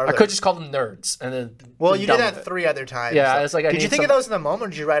much farther. I could just call them nerds and then. Well, you did that 3 other times. Yeah, so. It's like. Did you think of those in the moment, or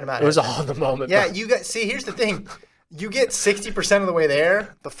did you write them out? It was all in the moment. Yeah, you got. See, here's the thing: you get 60% of the way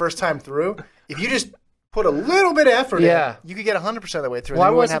there the first time through. If you just put a little bit of effort in, you could get 100% of the way through. Well,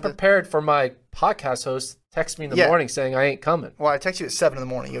 I wasn't prepared for my podcast host text me in the morning saying I ain't coming. Well, I text you at 7 in the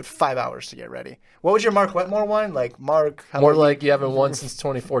morning. You had 5 hours to get ready. What was your Mark Wetmore one? Like Mark? More like you haven't won since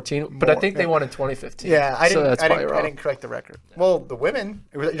 2014, but I think they won in 2015. Yeah, I didn't correct the record. Well, the women.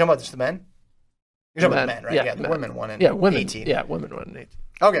 You're talking about just the men? You're talking about the men, right? Yeah, the women won in 18. Yeah, women won in 18.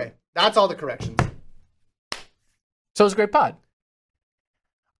 Okay, that's all the corrections. So it was a great pod.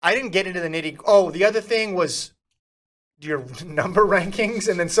 I didn't get into the nitty. Oh, the other thing was your number rankings,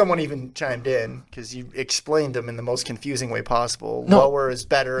 and then someone even chimed in because you explained them in the most confusing way possible. No. Lower is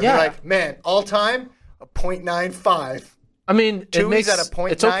better. And they're like, man, all time, a 0.95. I mean, at a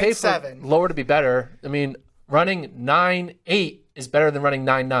 0.97. It's okay for lower to be better. I mean, running 9.8 is better than running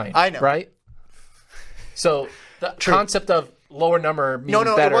 9.9. I know. Right? So the concept of lower number means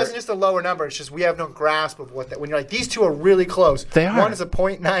better. No, it wasn't just a lower number. It's just we have no grasp of what that. When you're like, these two are really close. They are. One is a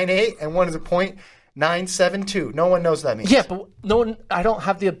 0.98 and one is a 0.972. No one knows what that means. Yeah, but I don't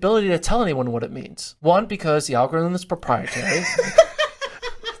have the ability to tell anyone what it means. One, because the algorithm is proprietary.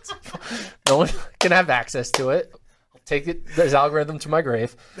 No one can have access to it. I'll take this algorithm to my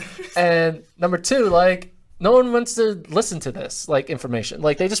grave. And number two, like, no one wants to listen to this, like, information.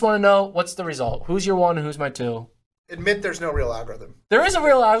 Like, they just want to know what's the result. Who's your one and who's my two? Admit there's no real algorithm. There is a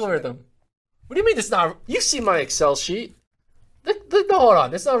real algorithm. What do you mean it's not? You see my Excel sheet. No, hold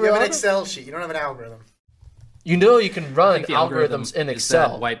on. It's not real. You have an Excel sheet. You don't have an algorithm. You know you can run algorithms in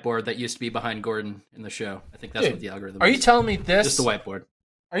Excel. That whiteboard that used to be behind Gordon in the show. I think that's what the algorithm is. Are you telling me this? Just the whiteboard.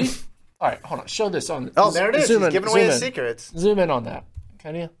 Are you? All right, hold on. Show this on. Oh, there it is. He's giving away his secrets. Zoom in on that.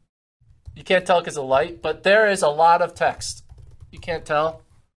 Can you? You can't tell because of light, but there is a lot of text. You can't tell?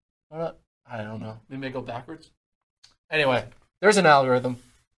 I don't know. Maybe I go backwards. Anyway, there's an algorithm.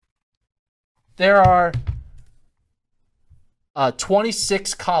 There are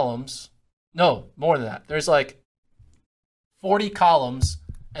 26 columns. No, more than that. There's like 40 columns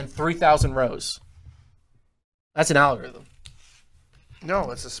and 3,000 rows. That's an algorithm.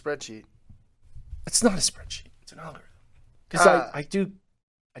 No, it's a spreadsheet. It's not a spreadsheet. It's an algorithm. Because I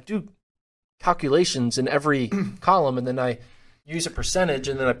do calculations in every column, and then I use a percentage,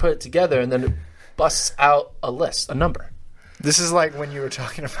 and then I put it together, and then it busts out a list, a number. This is like when you were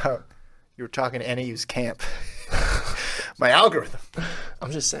talking to NAU's camp. My algorithm.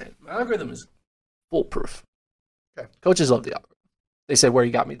 I'm just saying, my algorithm is foolproof. Okay. Coaches love the algorithm. They say, where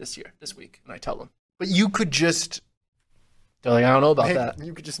you got me this week, and I tell them. But you could just... They're like, I don't know about that.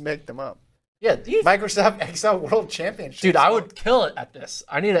 You could just make them up. Yeah. Microsoft Excel World Championship. Dude, I would kill it at this.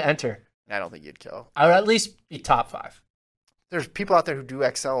 I need to enter. I don't think you'd kill. I would at least be top 5. There's people out there who do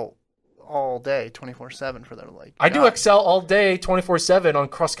Excel all day, 24/7 for their like. I do Excel all day, 24/7 on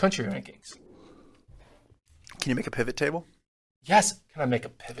cross-country rankings. Can you make a pivot table? Yes. Can I make a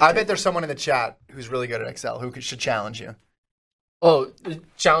pivot table? I bet there's someone in the chat who's really good at Excel who should challenge you. Oh,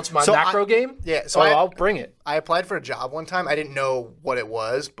 challenge my macro game? Yeah. So I'll bring it. I applied for a job one time. I didn't know what it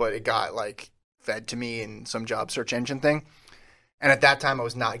was, but it got like fed to me in some job search engine thing. And at that time, I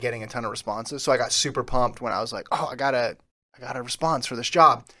was not getting a ton of responses. So I got super pumped when I was like, oh, I got to I got a response for this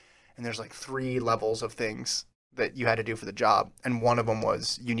job. And there's like 3 levels of things that you had to do for the job. And one of them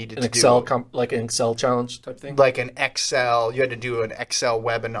was you needed to do like an Excel challenge type thing? Like an Excel, you had to do an Excel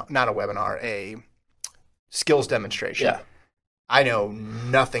webinar, not a webinar, a skills demonstration. Yeah. I know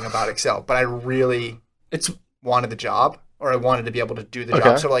nothing about Excel, but I really wanted the job, or I wanted to be able to do the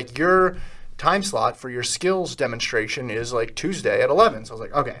job. So like your time slot for your skills demonstration is like Tuesday at 11. So I was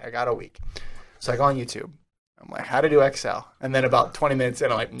like, okay, I got a week. So I go on YouTube. I'm like, how to do Excel? And then about 20 minutes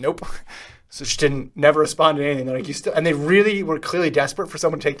in, I'm like, nope. So she never respond to anything. They're like, and they really were clearly desperate for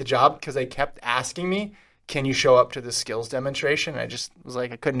someone to take the job because they kept asking me, can you show up to the skills demonstration? And I just was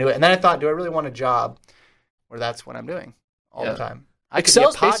like, I couldn't do it. And then I thought, do I really want a job where that's what I'm doing all the time?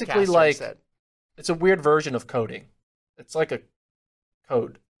 Excel's basically like, it's a weird version of coding. It's like a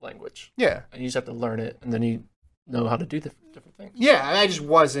code language. Yeah. And you just have to learn it, and then you know how to do the different things. Yeah, I just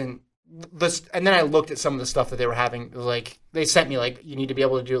wasn't. And then I looked at some of the stuff that they were having. Like, they sent me, like, you need to be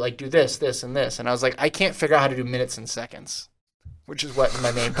able to do this, this, and this. And I was like, I can't figure out how to do minutes and seconds, which is what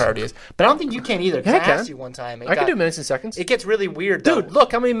my main priority is. But I don't think you can either. Yeah, I can. asked you one time. I can do minutes and seconds. It gets really weird, though. Dude,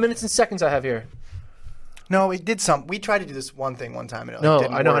 look how many minutes and seconds I have here. No, it did some. We tried to do this one thing one time. And it no,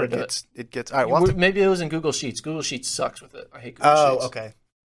 didn't I know work. how to do it. It gets. All right, well, maybe it was in Google Sheets. Google Sheets sucks with it. I hate Google Sheets. Oh, okay.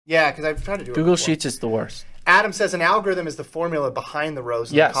 Yeah, because I've tried to do it Google before. Sheets is the worst. Adam says an algorithm is the formula behind the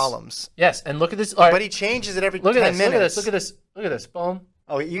rows and the columns. Yes, and look at this. All right. But he changes it every 10 minutes. Look at this. Look at this. Boom.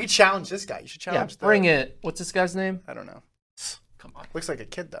 Oh, you can challenge this guy. You should challenge bring it. What's this guy's name? I don't know. Come on. Looks like a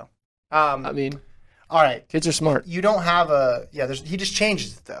kid, though. I mean, all right. Kids are smart. You don't have a... Yeah, he just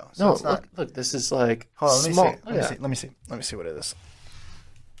changes it, though. So no, it's not... look, this is like Hold on, small. Let me see what it is.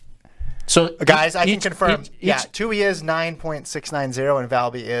 So, guys, I can confirm. Tui is 9.690 and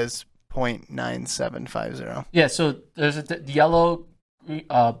Valby is 0.9750. Yeah, so there's the yellow,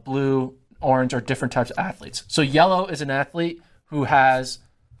 blue, orange are different types of athletes. So yellow is an athlete who has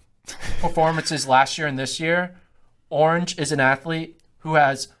performances last year and this year. Orange is an athlete who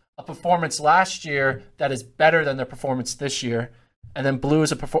has a performance last year that is better than their performance this year. And then blue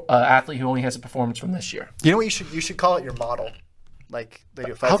is an athlete who only has a performance from this year. You know what you should call it your model, like they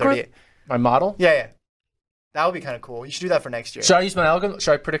do at 538. My model? Yeah. That would be kind of cool. You should do that for next year. Should I use my algorithm?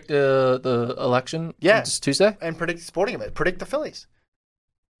 Should I predict the election? Yeah. It's Tuesday? And predict the sporting event. Predict the Phillies.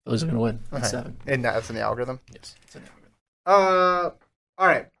 Phillies are going to win. Okay. 7. And that's in the algorithm? Yes, it's in the algorithm. All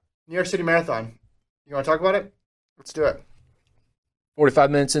right. New York City Marathon. You want to talk about it? Let's do it.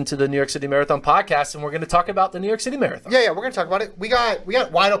 45 minutes into the New York City Marathon podcast, and we're going to talk about the New York City Marathon. Yeah, we're going to talk about it. We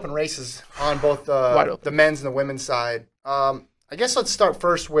got wide open races on both the men's and the women's side. I guess let's start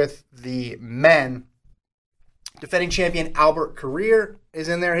first with the men. Defending champion Albert Carrier is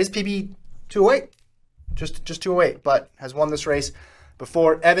in there. His PB 208, just 208, but has won this race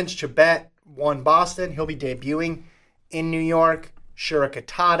before. Evans Chibet won Boston. He'll be debuting in New York. Shura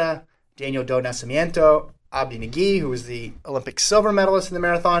Katada, Daniel Do Nascimento, Abdi Nagy, who was the Olympic silver medalist in the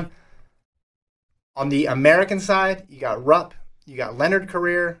marathon. On the American side, you got Rupp, you got Leonard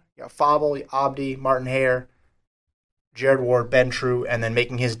Carrier, you got Fauble, Abdi, Martin Hare, Jared Ward, Ben True, and then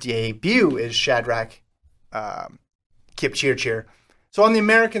making his debut is Shadrach Kipchirchir. So on the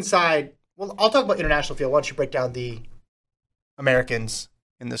American side, well, I'll talk about international field. Why don't you break down the Americans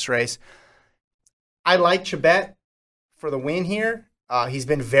in this race? I like Chibet for the win here. He's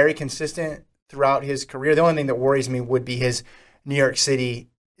been very consistent throughout his career. The only thing that worries me would be his New York City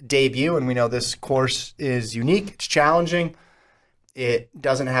debut, and we know this course is unique. It's challenging. It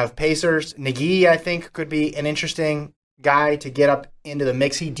doesn't have pacers. Nagy, I think, could be an interesting guy to get up into the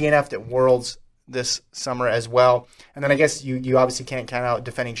mix. He DNF'd at Worlds this summer as well. And then I guess you obviously can't count out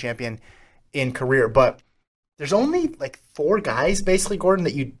defending champion in career, but there's only like 4 guys, basically, Gordon,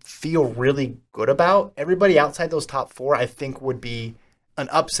 that you feel really good about. Everybody outside those top 4, I think, would be an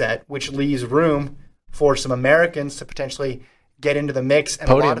upset, which leaves room for some Americans to potentially get into the mix and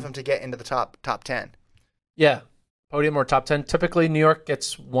Podium. A lot of them to get into the top 10. Yeah, podium or top 10. Typically, New York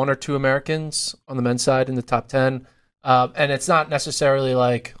gets 1 or 2 Americans on the men's side in the top 10. And it's not necessarily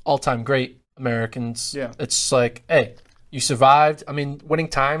like all-time great Americans. Yeah. It's like, hey, you survived. I mean, winning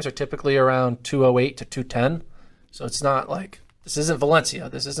times are typically around 2:08 to 2:10. So it's not like, this isn't Valencia.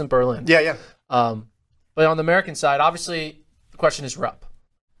 This isn't Berlin. Yeah. But on the American side, obviously, the question is Rupp.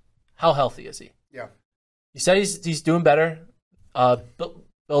 How healthy is he? Yeah. He said he's doing better.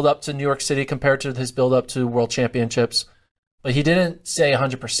 Build up to New York City compared to his build up to World Championships. But he didn't say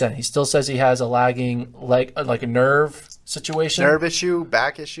 100%. He still says he has a lagging, like a nerve situation. Nerve issue,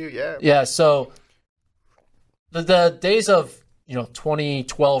 back issue, yeah. Yeah, so the days of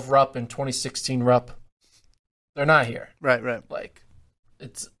 2012 Rupp and 2016 Rupp, they're not here. Right. Like,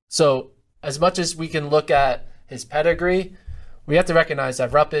 it's so as much as we can look at his pedigree, we have to recognize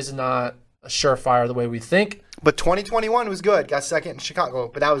that Rupp is not a surefire the way we think. But 2021 was good. Got second in Chicago,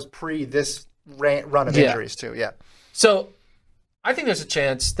 but that was pre this run of injuries too. Yeah. So I think there's a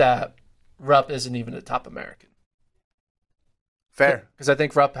chance that Rupp isn't even a top American. Fair. Because I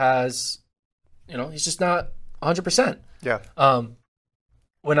think Rupp has, he's just not 100%. Yeah.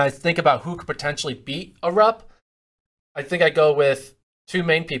 When I think about who could potentially beat a Rupp, I think I go with two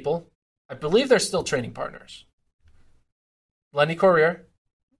main people. I believe they're still training partners. Lenny Courier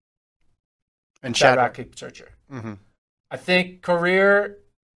and Shadrack Kipchirchir. Mm-hmm. I think Courier,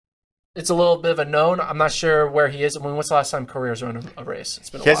 it's a little bit of a known. I'm not sure where he is. When's the last time Courier's run a race? It's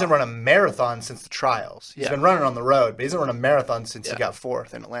been a while. He hasn't run a marathon since the trials. He's been running on the road, but he hasn't run a marathon since he got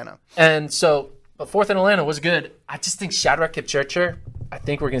fourth in Atlanta. And so, but fourth in Atlanta was good. I just think Shadrack Kipchirchir, I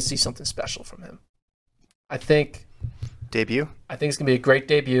think we're going to see something special from him. Debut? I think it's going to be a great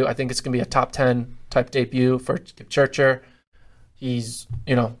debut. I think it's going to be a top 10 type debut for Kipchirchir. He's,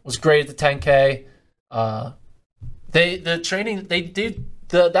 was great at the 10K. That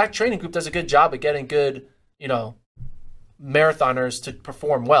training group does a good job of getting good, marathoners to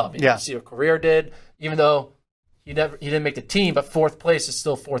perform well. I mean, you see what Courier did, even though he didn't make the team, but fourth place is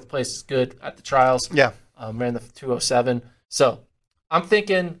still fourth place. Is good at the trials. Yeah. Ran the 2:07. So I'm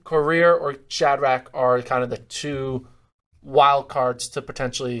thinking Courier or Shadrack are kind of the two wild cards to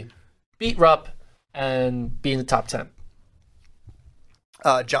potentially beat Rupp and be in the top 10.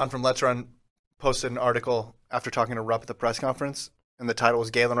 John from Let's Run posted an article after talking to Rupp at the press conference, and the title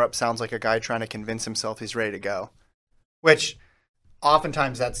was Galen Rupp sounds like a guy trying to convince himself he's ready to go, which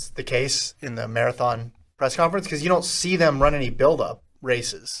oftentimes that's the case in the marathon press conference because you don't see them run any build-up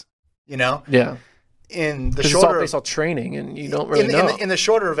races, Yeah. In the shorter, it's all based on training, and you don't really know. In the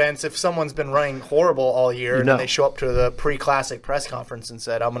shorter events, if someone's been running horrible all year and then they show up to the pre-classic press conference and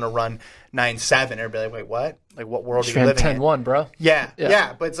said, "I'm going to run 9.7," everybody like, "Wait, what? Like, what world are you living in?" 10-1, bro. Yeah.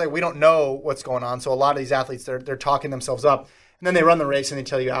 But it's like we don't know what's going on. So a lot of these athletes, they're talking themselves up, and then they run the race and they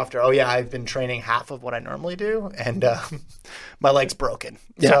tell you after, "Oh yeah, I've been training half of what I normally do, and my leg's broken."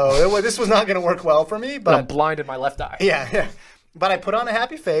 Yeah. So this was not going to work well for me. But I'm blind in my left eye. Yeah. But I put on a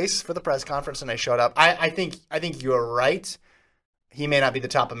happy face for the press conference and I showed up. I think you're right. He may not be the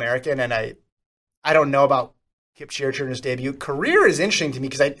top American, and I don't know about Kipchirchir in his debut. Courier is interesting to me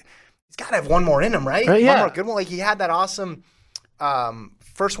because he's got to have one more in him, right? Yeah. One more good one. Like he had that awesome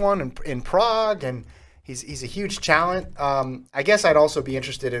first one in Prague, and he's a huge talent. I guess I'd also be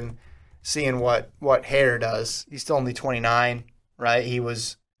interested in seeing what Hare does. He's still only 29, right? He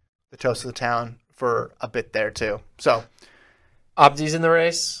was the toast of the town for a bit there too. So. Abdi's in the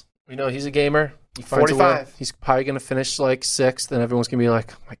race. We know he's a gamer. He finds 45. He's probably going to finish like sixth, and everyone's going to be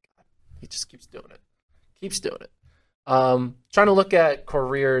like, "Oh my God, he just keeps doing it." Trying to look at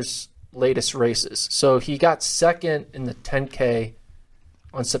Courier's latest races. So he got second in the 10K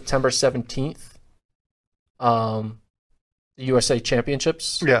on September 17th. The USA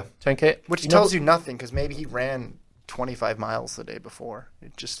Championships. Yeah. 10K. Which tells you nothing because maybe he ran 25 miles the day before.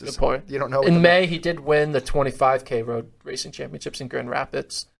 It just is. Good point. You don't know. In May, he did win the 25K Road Racing Championships in Grand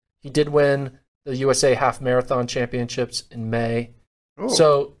Rapids. He did win the USA Half Marathon Championships in May. Ooh.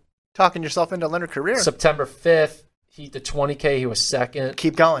 So, talking yourself into Leonard Career. September 5th, the 20K, he was second.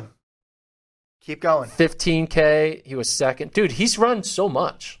 Keep going. 15K, he was second. Dude, he's run so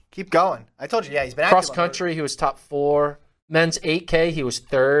much. Keep going. I told you, he's been active. Cross country, he was top 4. Men's 8K, he was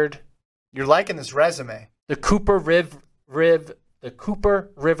third. You're liking this resume. The Cooper River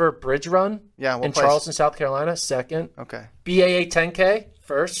Bridge Run in Charleston, South Carolina, second. Okay. BAA 10K,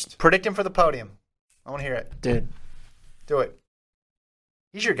 first. Predict him for the podium. I want to hear it. Dude. Do it.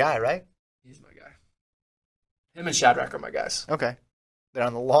 He's your guy, right? He's my guy. Him and Shadrack are my guys. Okay. They're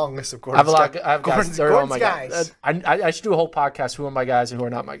on the long list of Gordon's guys. I have guys. They're all my guys. I should do a whole podcast, who are my guys and who are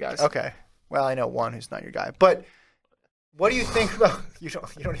not my guys. Okay. Well, I know one who's not your guy. But what do you think about you don't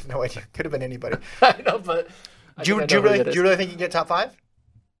even know it. Could have been anybody. I know, but do you really think you can get top 5?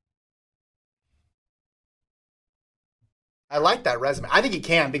 I like that resume. I think he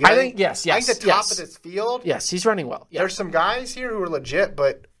can because I think yes. I think the top of this field. Yes, he's running well. Yeah. There's some guys here who are legit,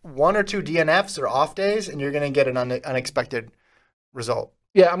 but 1 or 2 DNFs or off days, and you're going to get an unexpected result.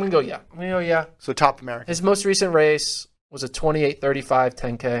 Yeah, I'm going to go yeah. So top American. His most recent race was a 28:35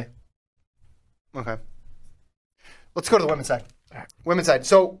 10K. Okay. Let's go to the women's side. Women's side.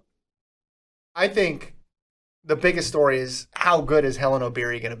 So I think the biggest story is how good is Helen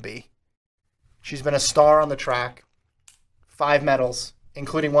O'Beary going to be? She's been a star on the track. 5 medals,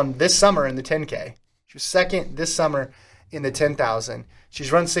 including one this summer in the 10K. She was second this summer in the 10,000.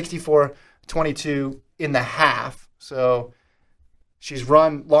 She's run 64:22 in the half. So she's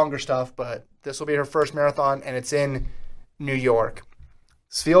run longer stuff, but this will be her first marathon, and it's in New York.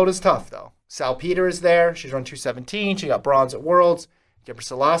 This field is tough, though. Salpeter is there. She's run 217. She got bronze at Worlds. Gebre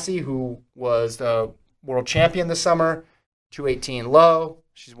Selassie, who was the world champion this summer, 218 low.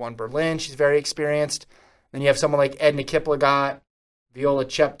 She's won Berlin. She's very experienced. Then you have someone like Edna Kiplagat, Viola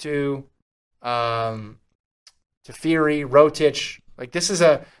Cheptu, Teferi, Rotich. Like this is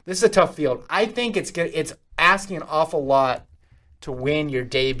a tough field. I think it's asking an awful lot to win your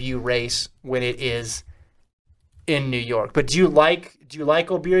debut race when it is in New York. But do you like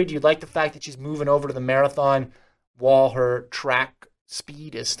Obiri? Do you like the fact that she's moving over to the marathon while her track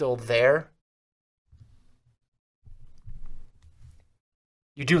speed is still there?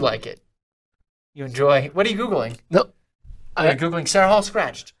 You do like it. You enjoy. What are you Googling? No. Are you Googling Sarah Hall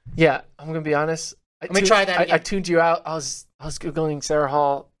scratched? Yeah, I'm going to be honest. Let me try that again. I tuned you out. I was Googling Sarah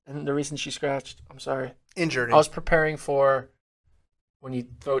Hall, and the reason she scratched, I'm sorry. Injured. I was preparing for when you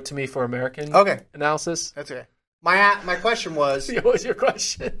throw it to me for American analysis. That's okay. My question was... What was your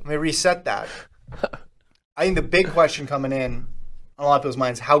question? Let me reset that. I think the big question coming in on a lot of people's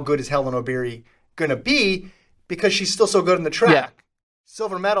minds, how good is Helen Obiri going to be? Because she's still so good in the track. Yeah.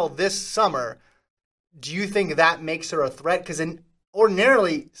 Silver medal this summer. Do you think that makes her a threat? Because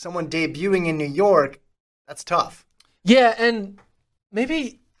ordinarily, someone debuting in New York, that's tough. Yeah, and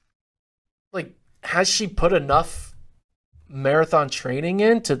maybe, has she put enough marathon training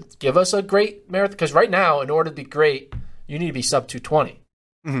in to give us a great marathon? Because right now, in order to be great, you need to be sub 220.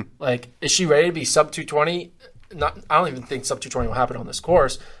 Mm-hmm. Is she ready to be sub 220? I don't even think sub 220 will happen on this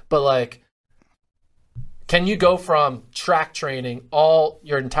course, but can you go from track training all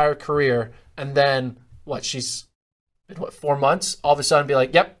your entire career and then she's been 4 months, all of a sudden be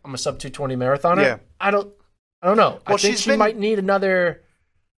like, yep, I'm a sub 220 marathoner? Yeah. I don't know. Well, I think she might need another.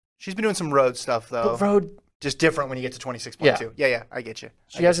 She's been doing some road stuff though. Road just different when you get to 26.2. Yeah, I get you.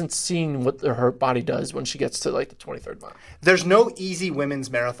 She hasn't seen what her body does when she gets to the 23rd mile. There's no easy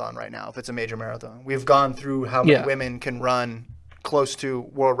women's marathon right now if it's a major marathon. We've gone through how many women can run close to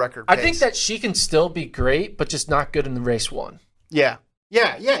world record pace. I think that she can still be great, but just not good in the race one. Yeah.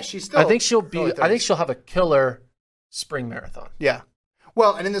 She's still. I think she'll have a killer spring marathon. Yeah.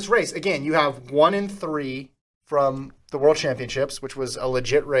 Well, and in this race, again, you have 1 in 3 from the World Championships, which was a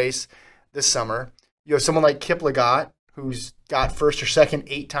legit race this summer. You have someone like Kiplagat, who's got first or second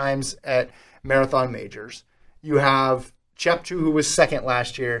 8 times at marathon majors. You have Cheptu, who was second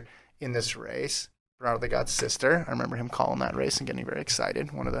last year in this race. Bernardo Legat's sister. I remember him calling that race and getting very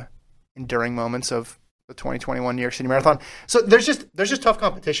excited. One of the enduring moments of the 2021 New York City Marathon. So there's just tough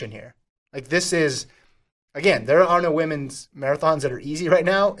competition here. This is, again, there are no women's marathons that are easy right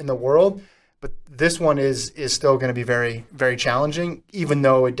now in the world, but this one is still going to be very, very challenging, even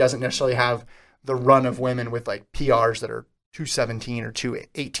though it doesn't necessarily have the run of women with PRs that are 217 or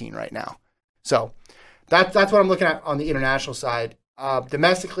 218 right now. So that's what I'm looking at on the international side.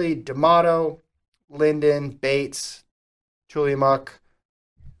 Domestically, D'Amato, Linden, Bates, Tuliamuk,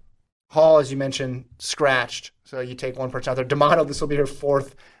 Hall, as you mentioned, scratched. So you take one person out there. D'Amato, this will be her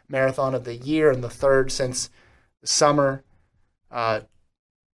 4th marathon of the year and the 3rd since the summer. What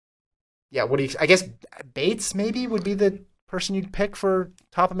do you? I guess Bates maybe would be the person you'd pick for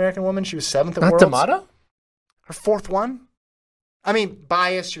top American woman. She was 7th at Worlds. D'Amato? Her 4th one. I mean,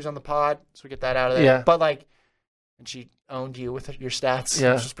 biased. She was on the pod, so we get that out of there. Yeah. But and she owned you with your stats,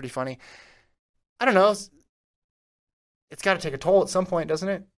 which was pretty funny. I don't know. It's got to take a toll at some point, doesn't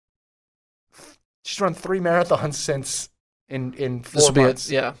it? She's run 3 marathons since in 4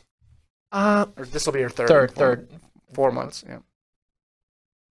 months. Or this will be her third. 4 months. Yeah.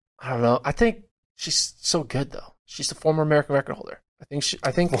 I don't know. I think she's so good though. She's the former American record holder. I think she'll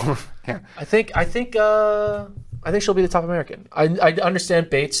be the top American. I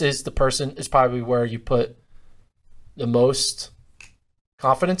understand Bates is probably where you put the most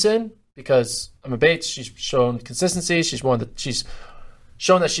confidence in, because Bates, she's shown consistency. She's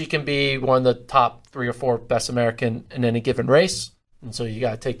shown that she can be one of the top 3 or 4 best American in any given race, and so you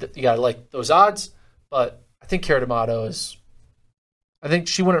got to like those odds. But I think Kara D'Amato is. I think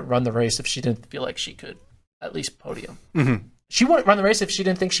she wouldn't run the race if she didn't feel like she could at least podium. Mm-hmm. She wouldn't run the race if she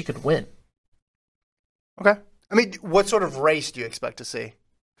didn't think she could win. Okay. I mean, what sort of race do you expect to see?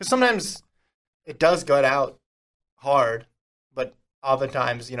 Because sometimes it does gut out hard, but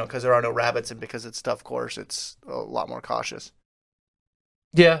oftentimes, because there are no rabbits and because it's a tough course, it's a lot more cautious.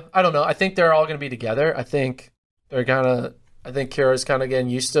 Yeah, I don't know. I think they're all going to be together. I think Kara's kind of getting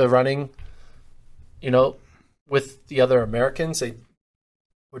used to running, with the other Americans. They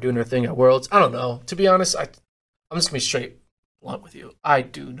were doing their thing at Worlds. I don't know. To be honest, I'm just going to be straight blunt with you. I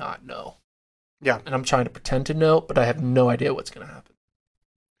do not know. Yeah. And I'm trying to pretend to know, but I have no idea what's going to happen.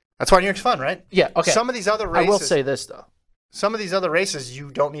 That's why New York's fun, right? Yeah, okay. Some of these other races... I will say this, though. some of these other races,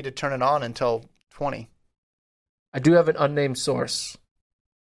 you don't need to turn it on until 20. I do have an unnamed source.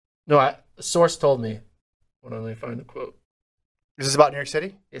 No, a source told me. Hold on, let me find the quote. Is this about New York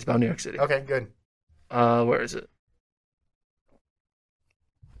City? It's about New York City. Okay, good. Where is it?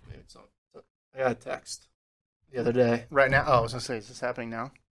 I got a text the other day. Right now? Oh, I was going to say, is this happening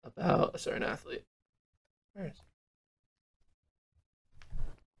now? About a certain athlete. Where is it?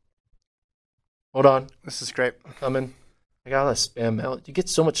 Hold on. This is great. I'm coming. I got all that spam mail. You get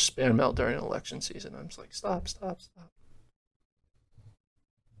so much spam mail during election season. I'm just like, stop.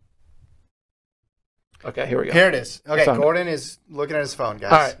 Okay, here we go. Here it is. Okay, Found Gordon is looking at his phone,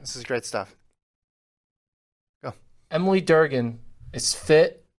 guys. All right. This is great stuff. Go. Emily Durgan is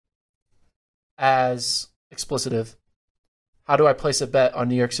fit as explicitive. How do I place a bet on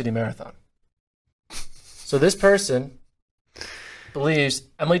New York City Marathon? So this person believes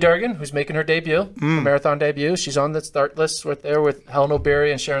Emily Durgan, who's making her debut, her marathon debut. She's on the start list right there with Helen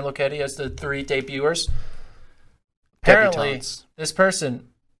O'Berry and Sharon Lokedi as the 3 debuters. Apparently, Debutantes. this person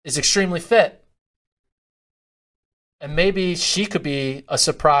is extremely fit. And maybe she could be a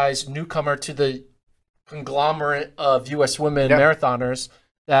surprise newcomer to the conglomerate of U.S. women marathoners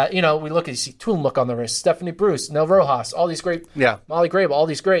that, you know, we look at, you see Toon look on the wrist, Stephanie Bruce, Nell Rojas, all these great, Molly Grable, all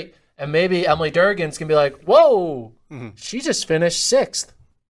these great. And maybe Emily Durgan's going to be like, whoa, she just finished 6th.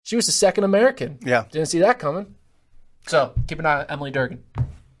 She was the 2nd American. Yeah. Didn't see that coming. So keep an eye on Emily Durgan.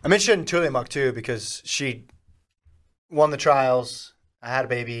 I'm interested in Tuliamuk, too, because she won the trials, I had a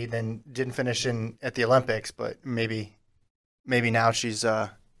baby, then didn't finish at the Olympics, but maybe now she's going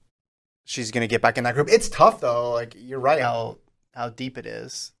to get back in that group. It's tough, though. Like, you're right how deep it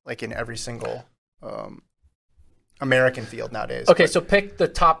is, like in every single American field nowadays. Okay, so pick the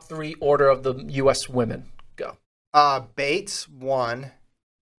top 3 order of the U.S. women. Go. Bates 1.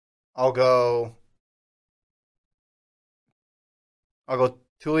 I'll go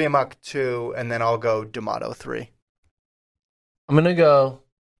Tuliamuk 2, and then I'll go D'Amato 3. I'm going to go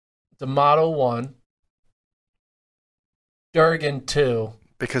D'Amato 1, Durgan 2.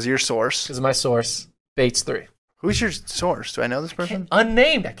 Because of your source. Because of my source. Bates 3. Who's your source? Do I know this person?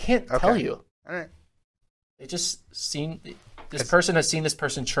 Unnamed. I can't tell you. All right. They just seen this person has seen this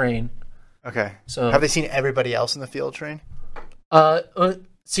person train. Okay. So have they seen everybody else in the field train?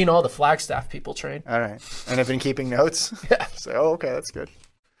 Seen all the Flagstaff people train. All right. And have been keeping notes? Yeah. So, okay, that's good.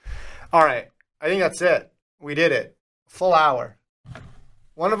 All right. I think that's it. We did it. Full hour.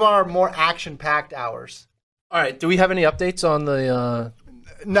 One of our more action-packed hours. All right. Do we have any updates on the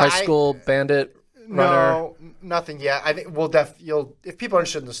high school bandit runner? No, nothing yet. I think we'll if people are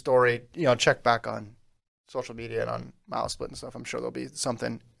interested in the story, check back on social media and on Mile Split and stuff. I'm sure there'll be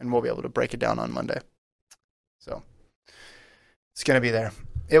something, and we'll be able to break it down on Monday. So it's going to be there.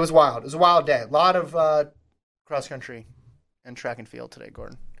 It was wild. It was a wild day. A lot of cross country and track and field today,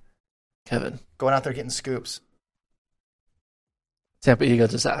 Gordon. Kevin. Going out there getting scoops. Tampa Eagle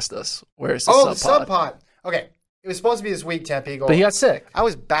just asked us, where's the sub sub pod? pod. Okay. It was supposed to be this week, Tampa Eagle. But he got sick. I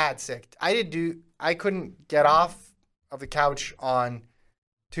was bad sick. I couldn't get off of the couch on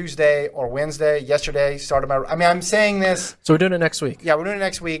Tuesday or Wednesday. Yesterday I'm saying this. So we're doing it next week. Yeah, we're doing it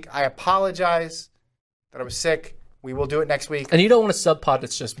next week. I apologize that I was sick. We will do it next week. And you don't want a sub pod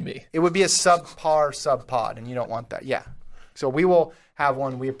that's just me. It would be a subpar sub pod, and you don't want that. Yeah. So we will have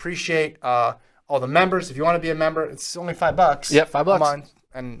one. We appreciate all the members. If you want to be a member, it's only $5. Yep, $5 a month,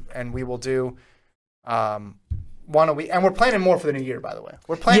 and we will do one a week. And we're planning more for the new year, by the way.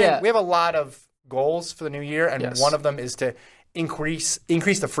 We're planning. Yeah. We have a lot of goals for the new year, and one of them is to increase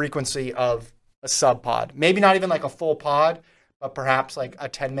the frequency of a sub pod. Maybe not even like a full pod, but perhaps like a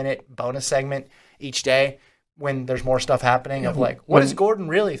 10-minute bonus segment each day when there's more stuff happening. Of like, what does Gordon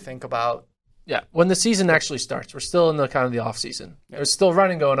really think about? Yeah, when the season actually starts, we're still in the kind of the off season. There's still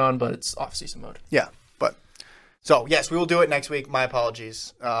running going on, but it's off season mode. Yeah, so yes, we will do it next week. My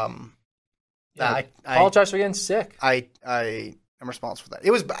apologies. I apologize for getting sick. I am responsible for that.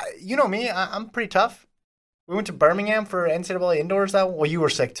 It was, me. I'm pretty tough. We went to Birmingham for NCAA indoors. You were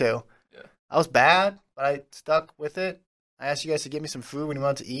sick too. Yeah, I was bad, but I stuck with it. I asked you guys to get me some food when you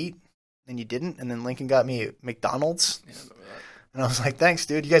wanted to eat, and you didn't. And then Lincoln got me McDonald's. Yeah, and I was like, "Thanks,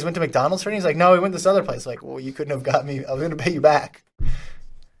 dude. You guys went to McDonald's for me?" He's like, "No, we went to this other place." Like, well, you couldn't have got me. I was going to pay you back.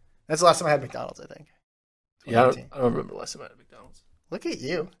 That's the last time I had McDonald's, I think. Yeah, I don't remember the last time I had McDonald's. Look at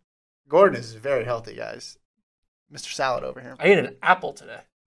you. Gordon is very healthy, guys. Mr. Salad over here. I ate an apple today.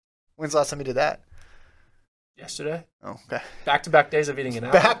 When's the last time you did that? Yesterday. Oh, okay. Back-to-back days of eating an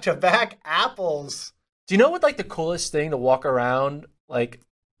apple. Back-to-back apples. Do you know what, like, the coolest thing to walk around, like,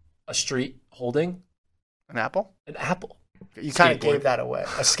 a street holding? An apple? An apple. You kind of gave that away.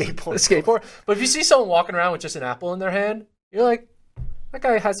 A skateboard. A skateboard. But if you see someone walking around with just an apple in their hand, You're like, that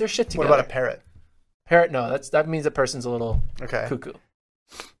guy has their shit together. What about a parrot? Parrot? No, that means a person's a little cuckoo.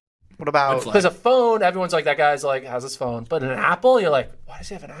 What about... Because a phone, everyone's like, that guy's like, has his phone. But an apple, you're like, why does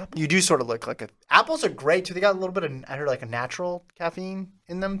he have an apple? You do sort of look like a... Apples are great, too. They got a little bit of, I heard, like a natural caffeine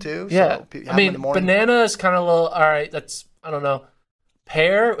in them, too. Yeah. So I mean, banana is kind of a little, all right, that's, I don't know.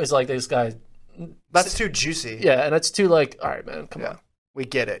 Pear is like this guy. That's too juicy. Yeah, and it's too like, all right, man, come on. We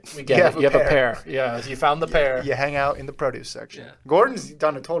get it. We get it. You have a pear. Yeah, you found the pear. You hang out in the produce section. Yeah. Gordon's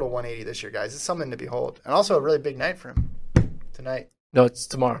done a total 180 this year, guys. It's something to behold. And also a really big night for him tonight. No, it's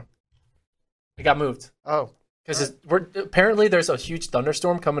tomorrow. It got moved. Oh. Because apparently there's a huge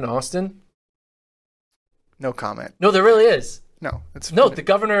thunderstorm coming to Austin. No comment. No, there really is. No. The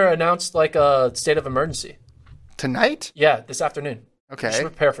governor announced like a state of emergency. Tonight? Yeah, this afternoon. Okay. You should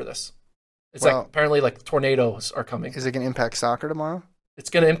prepare for this. It's like apparently like tornadoes are coming. Is it going to impact soccer tomorrow? It's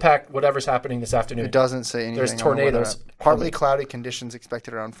going to impact whatever's happening this afternoon. It doesn't say anything. There's tornadoes. Partly cloudy conditions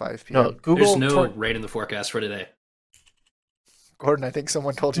expected around 5 p.m. No, Google. There's no rain in the forecast for today. Gordon, I think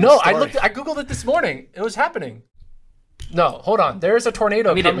someone told you. No, I Googled it this morning. It was happening. No, hold on. There is a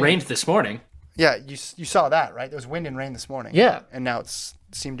tornado. I mean, it rained this morning. Yeah, you saw that, right? There was wind and rain this morning. Yeah, and now it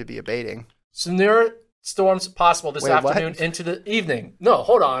seemed to be abating. So there are storms possible this afternoon into the evening. No,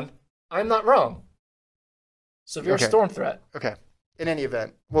 hold on. I'm not wrong. Severe storm threat. Okay. In any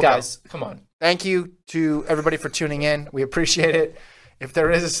event, guys, come on. Thank you to everybody for tuning in. We appreciate it. If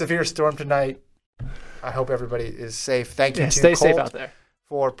there is a severe storm tonight, I hope everybody is safe. Thank you to stay Colt safe out there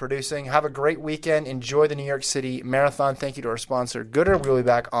for producing. Have a great weekend. Enjoy the New York City Marathon. Thank you to our sponsor, Gooder. We'll be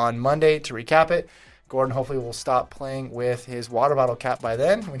back on Monday to recap it. Gordon hopefully will stop playing with his water bottle cap by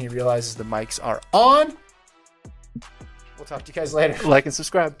then when he realizes the mics are on. We'll talk to you guys later. Like and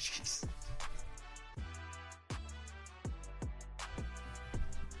subscribe. Jeez.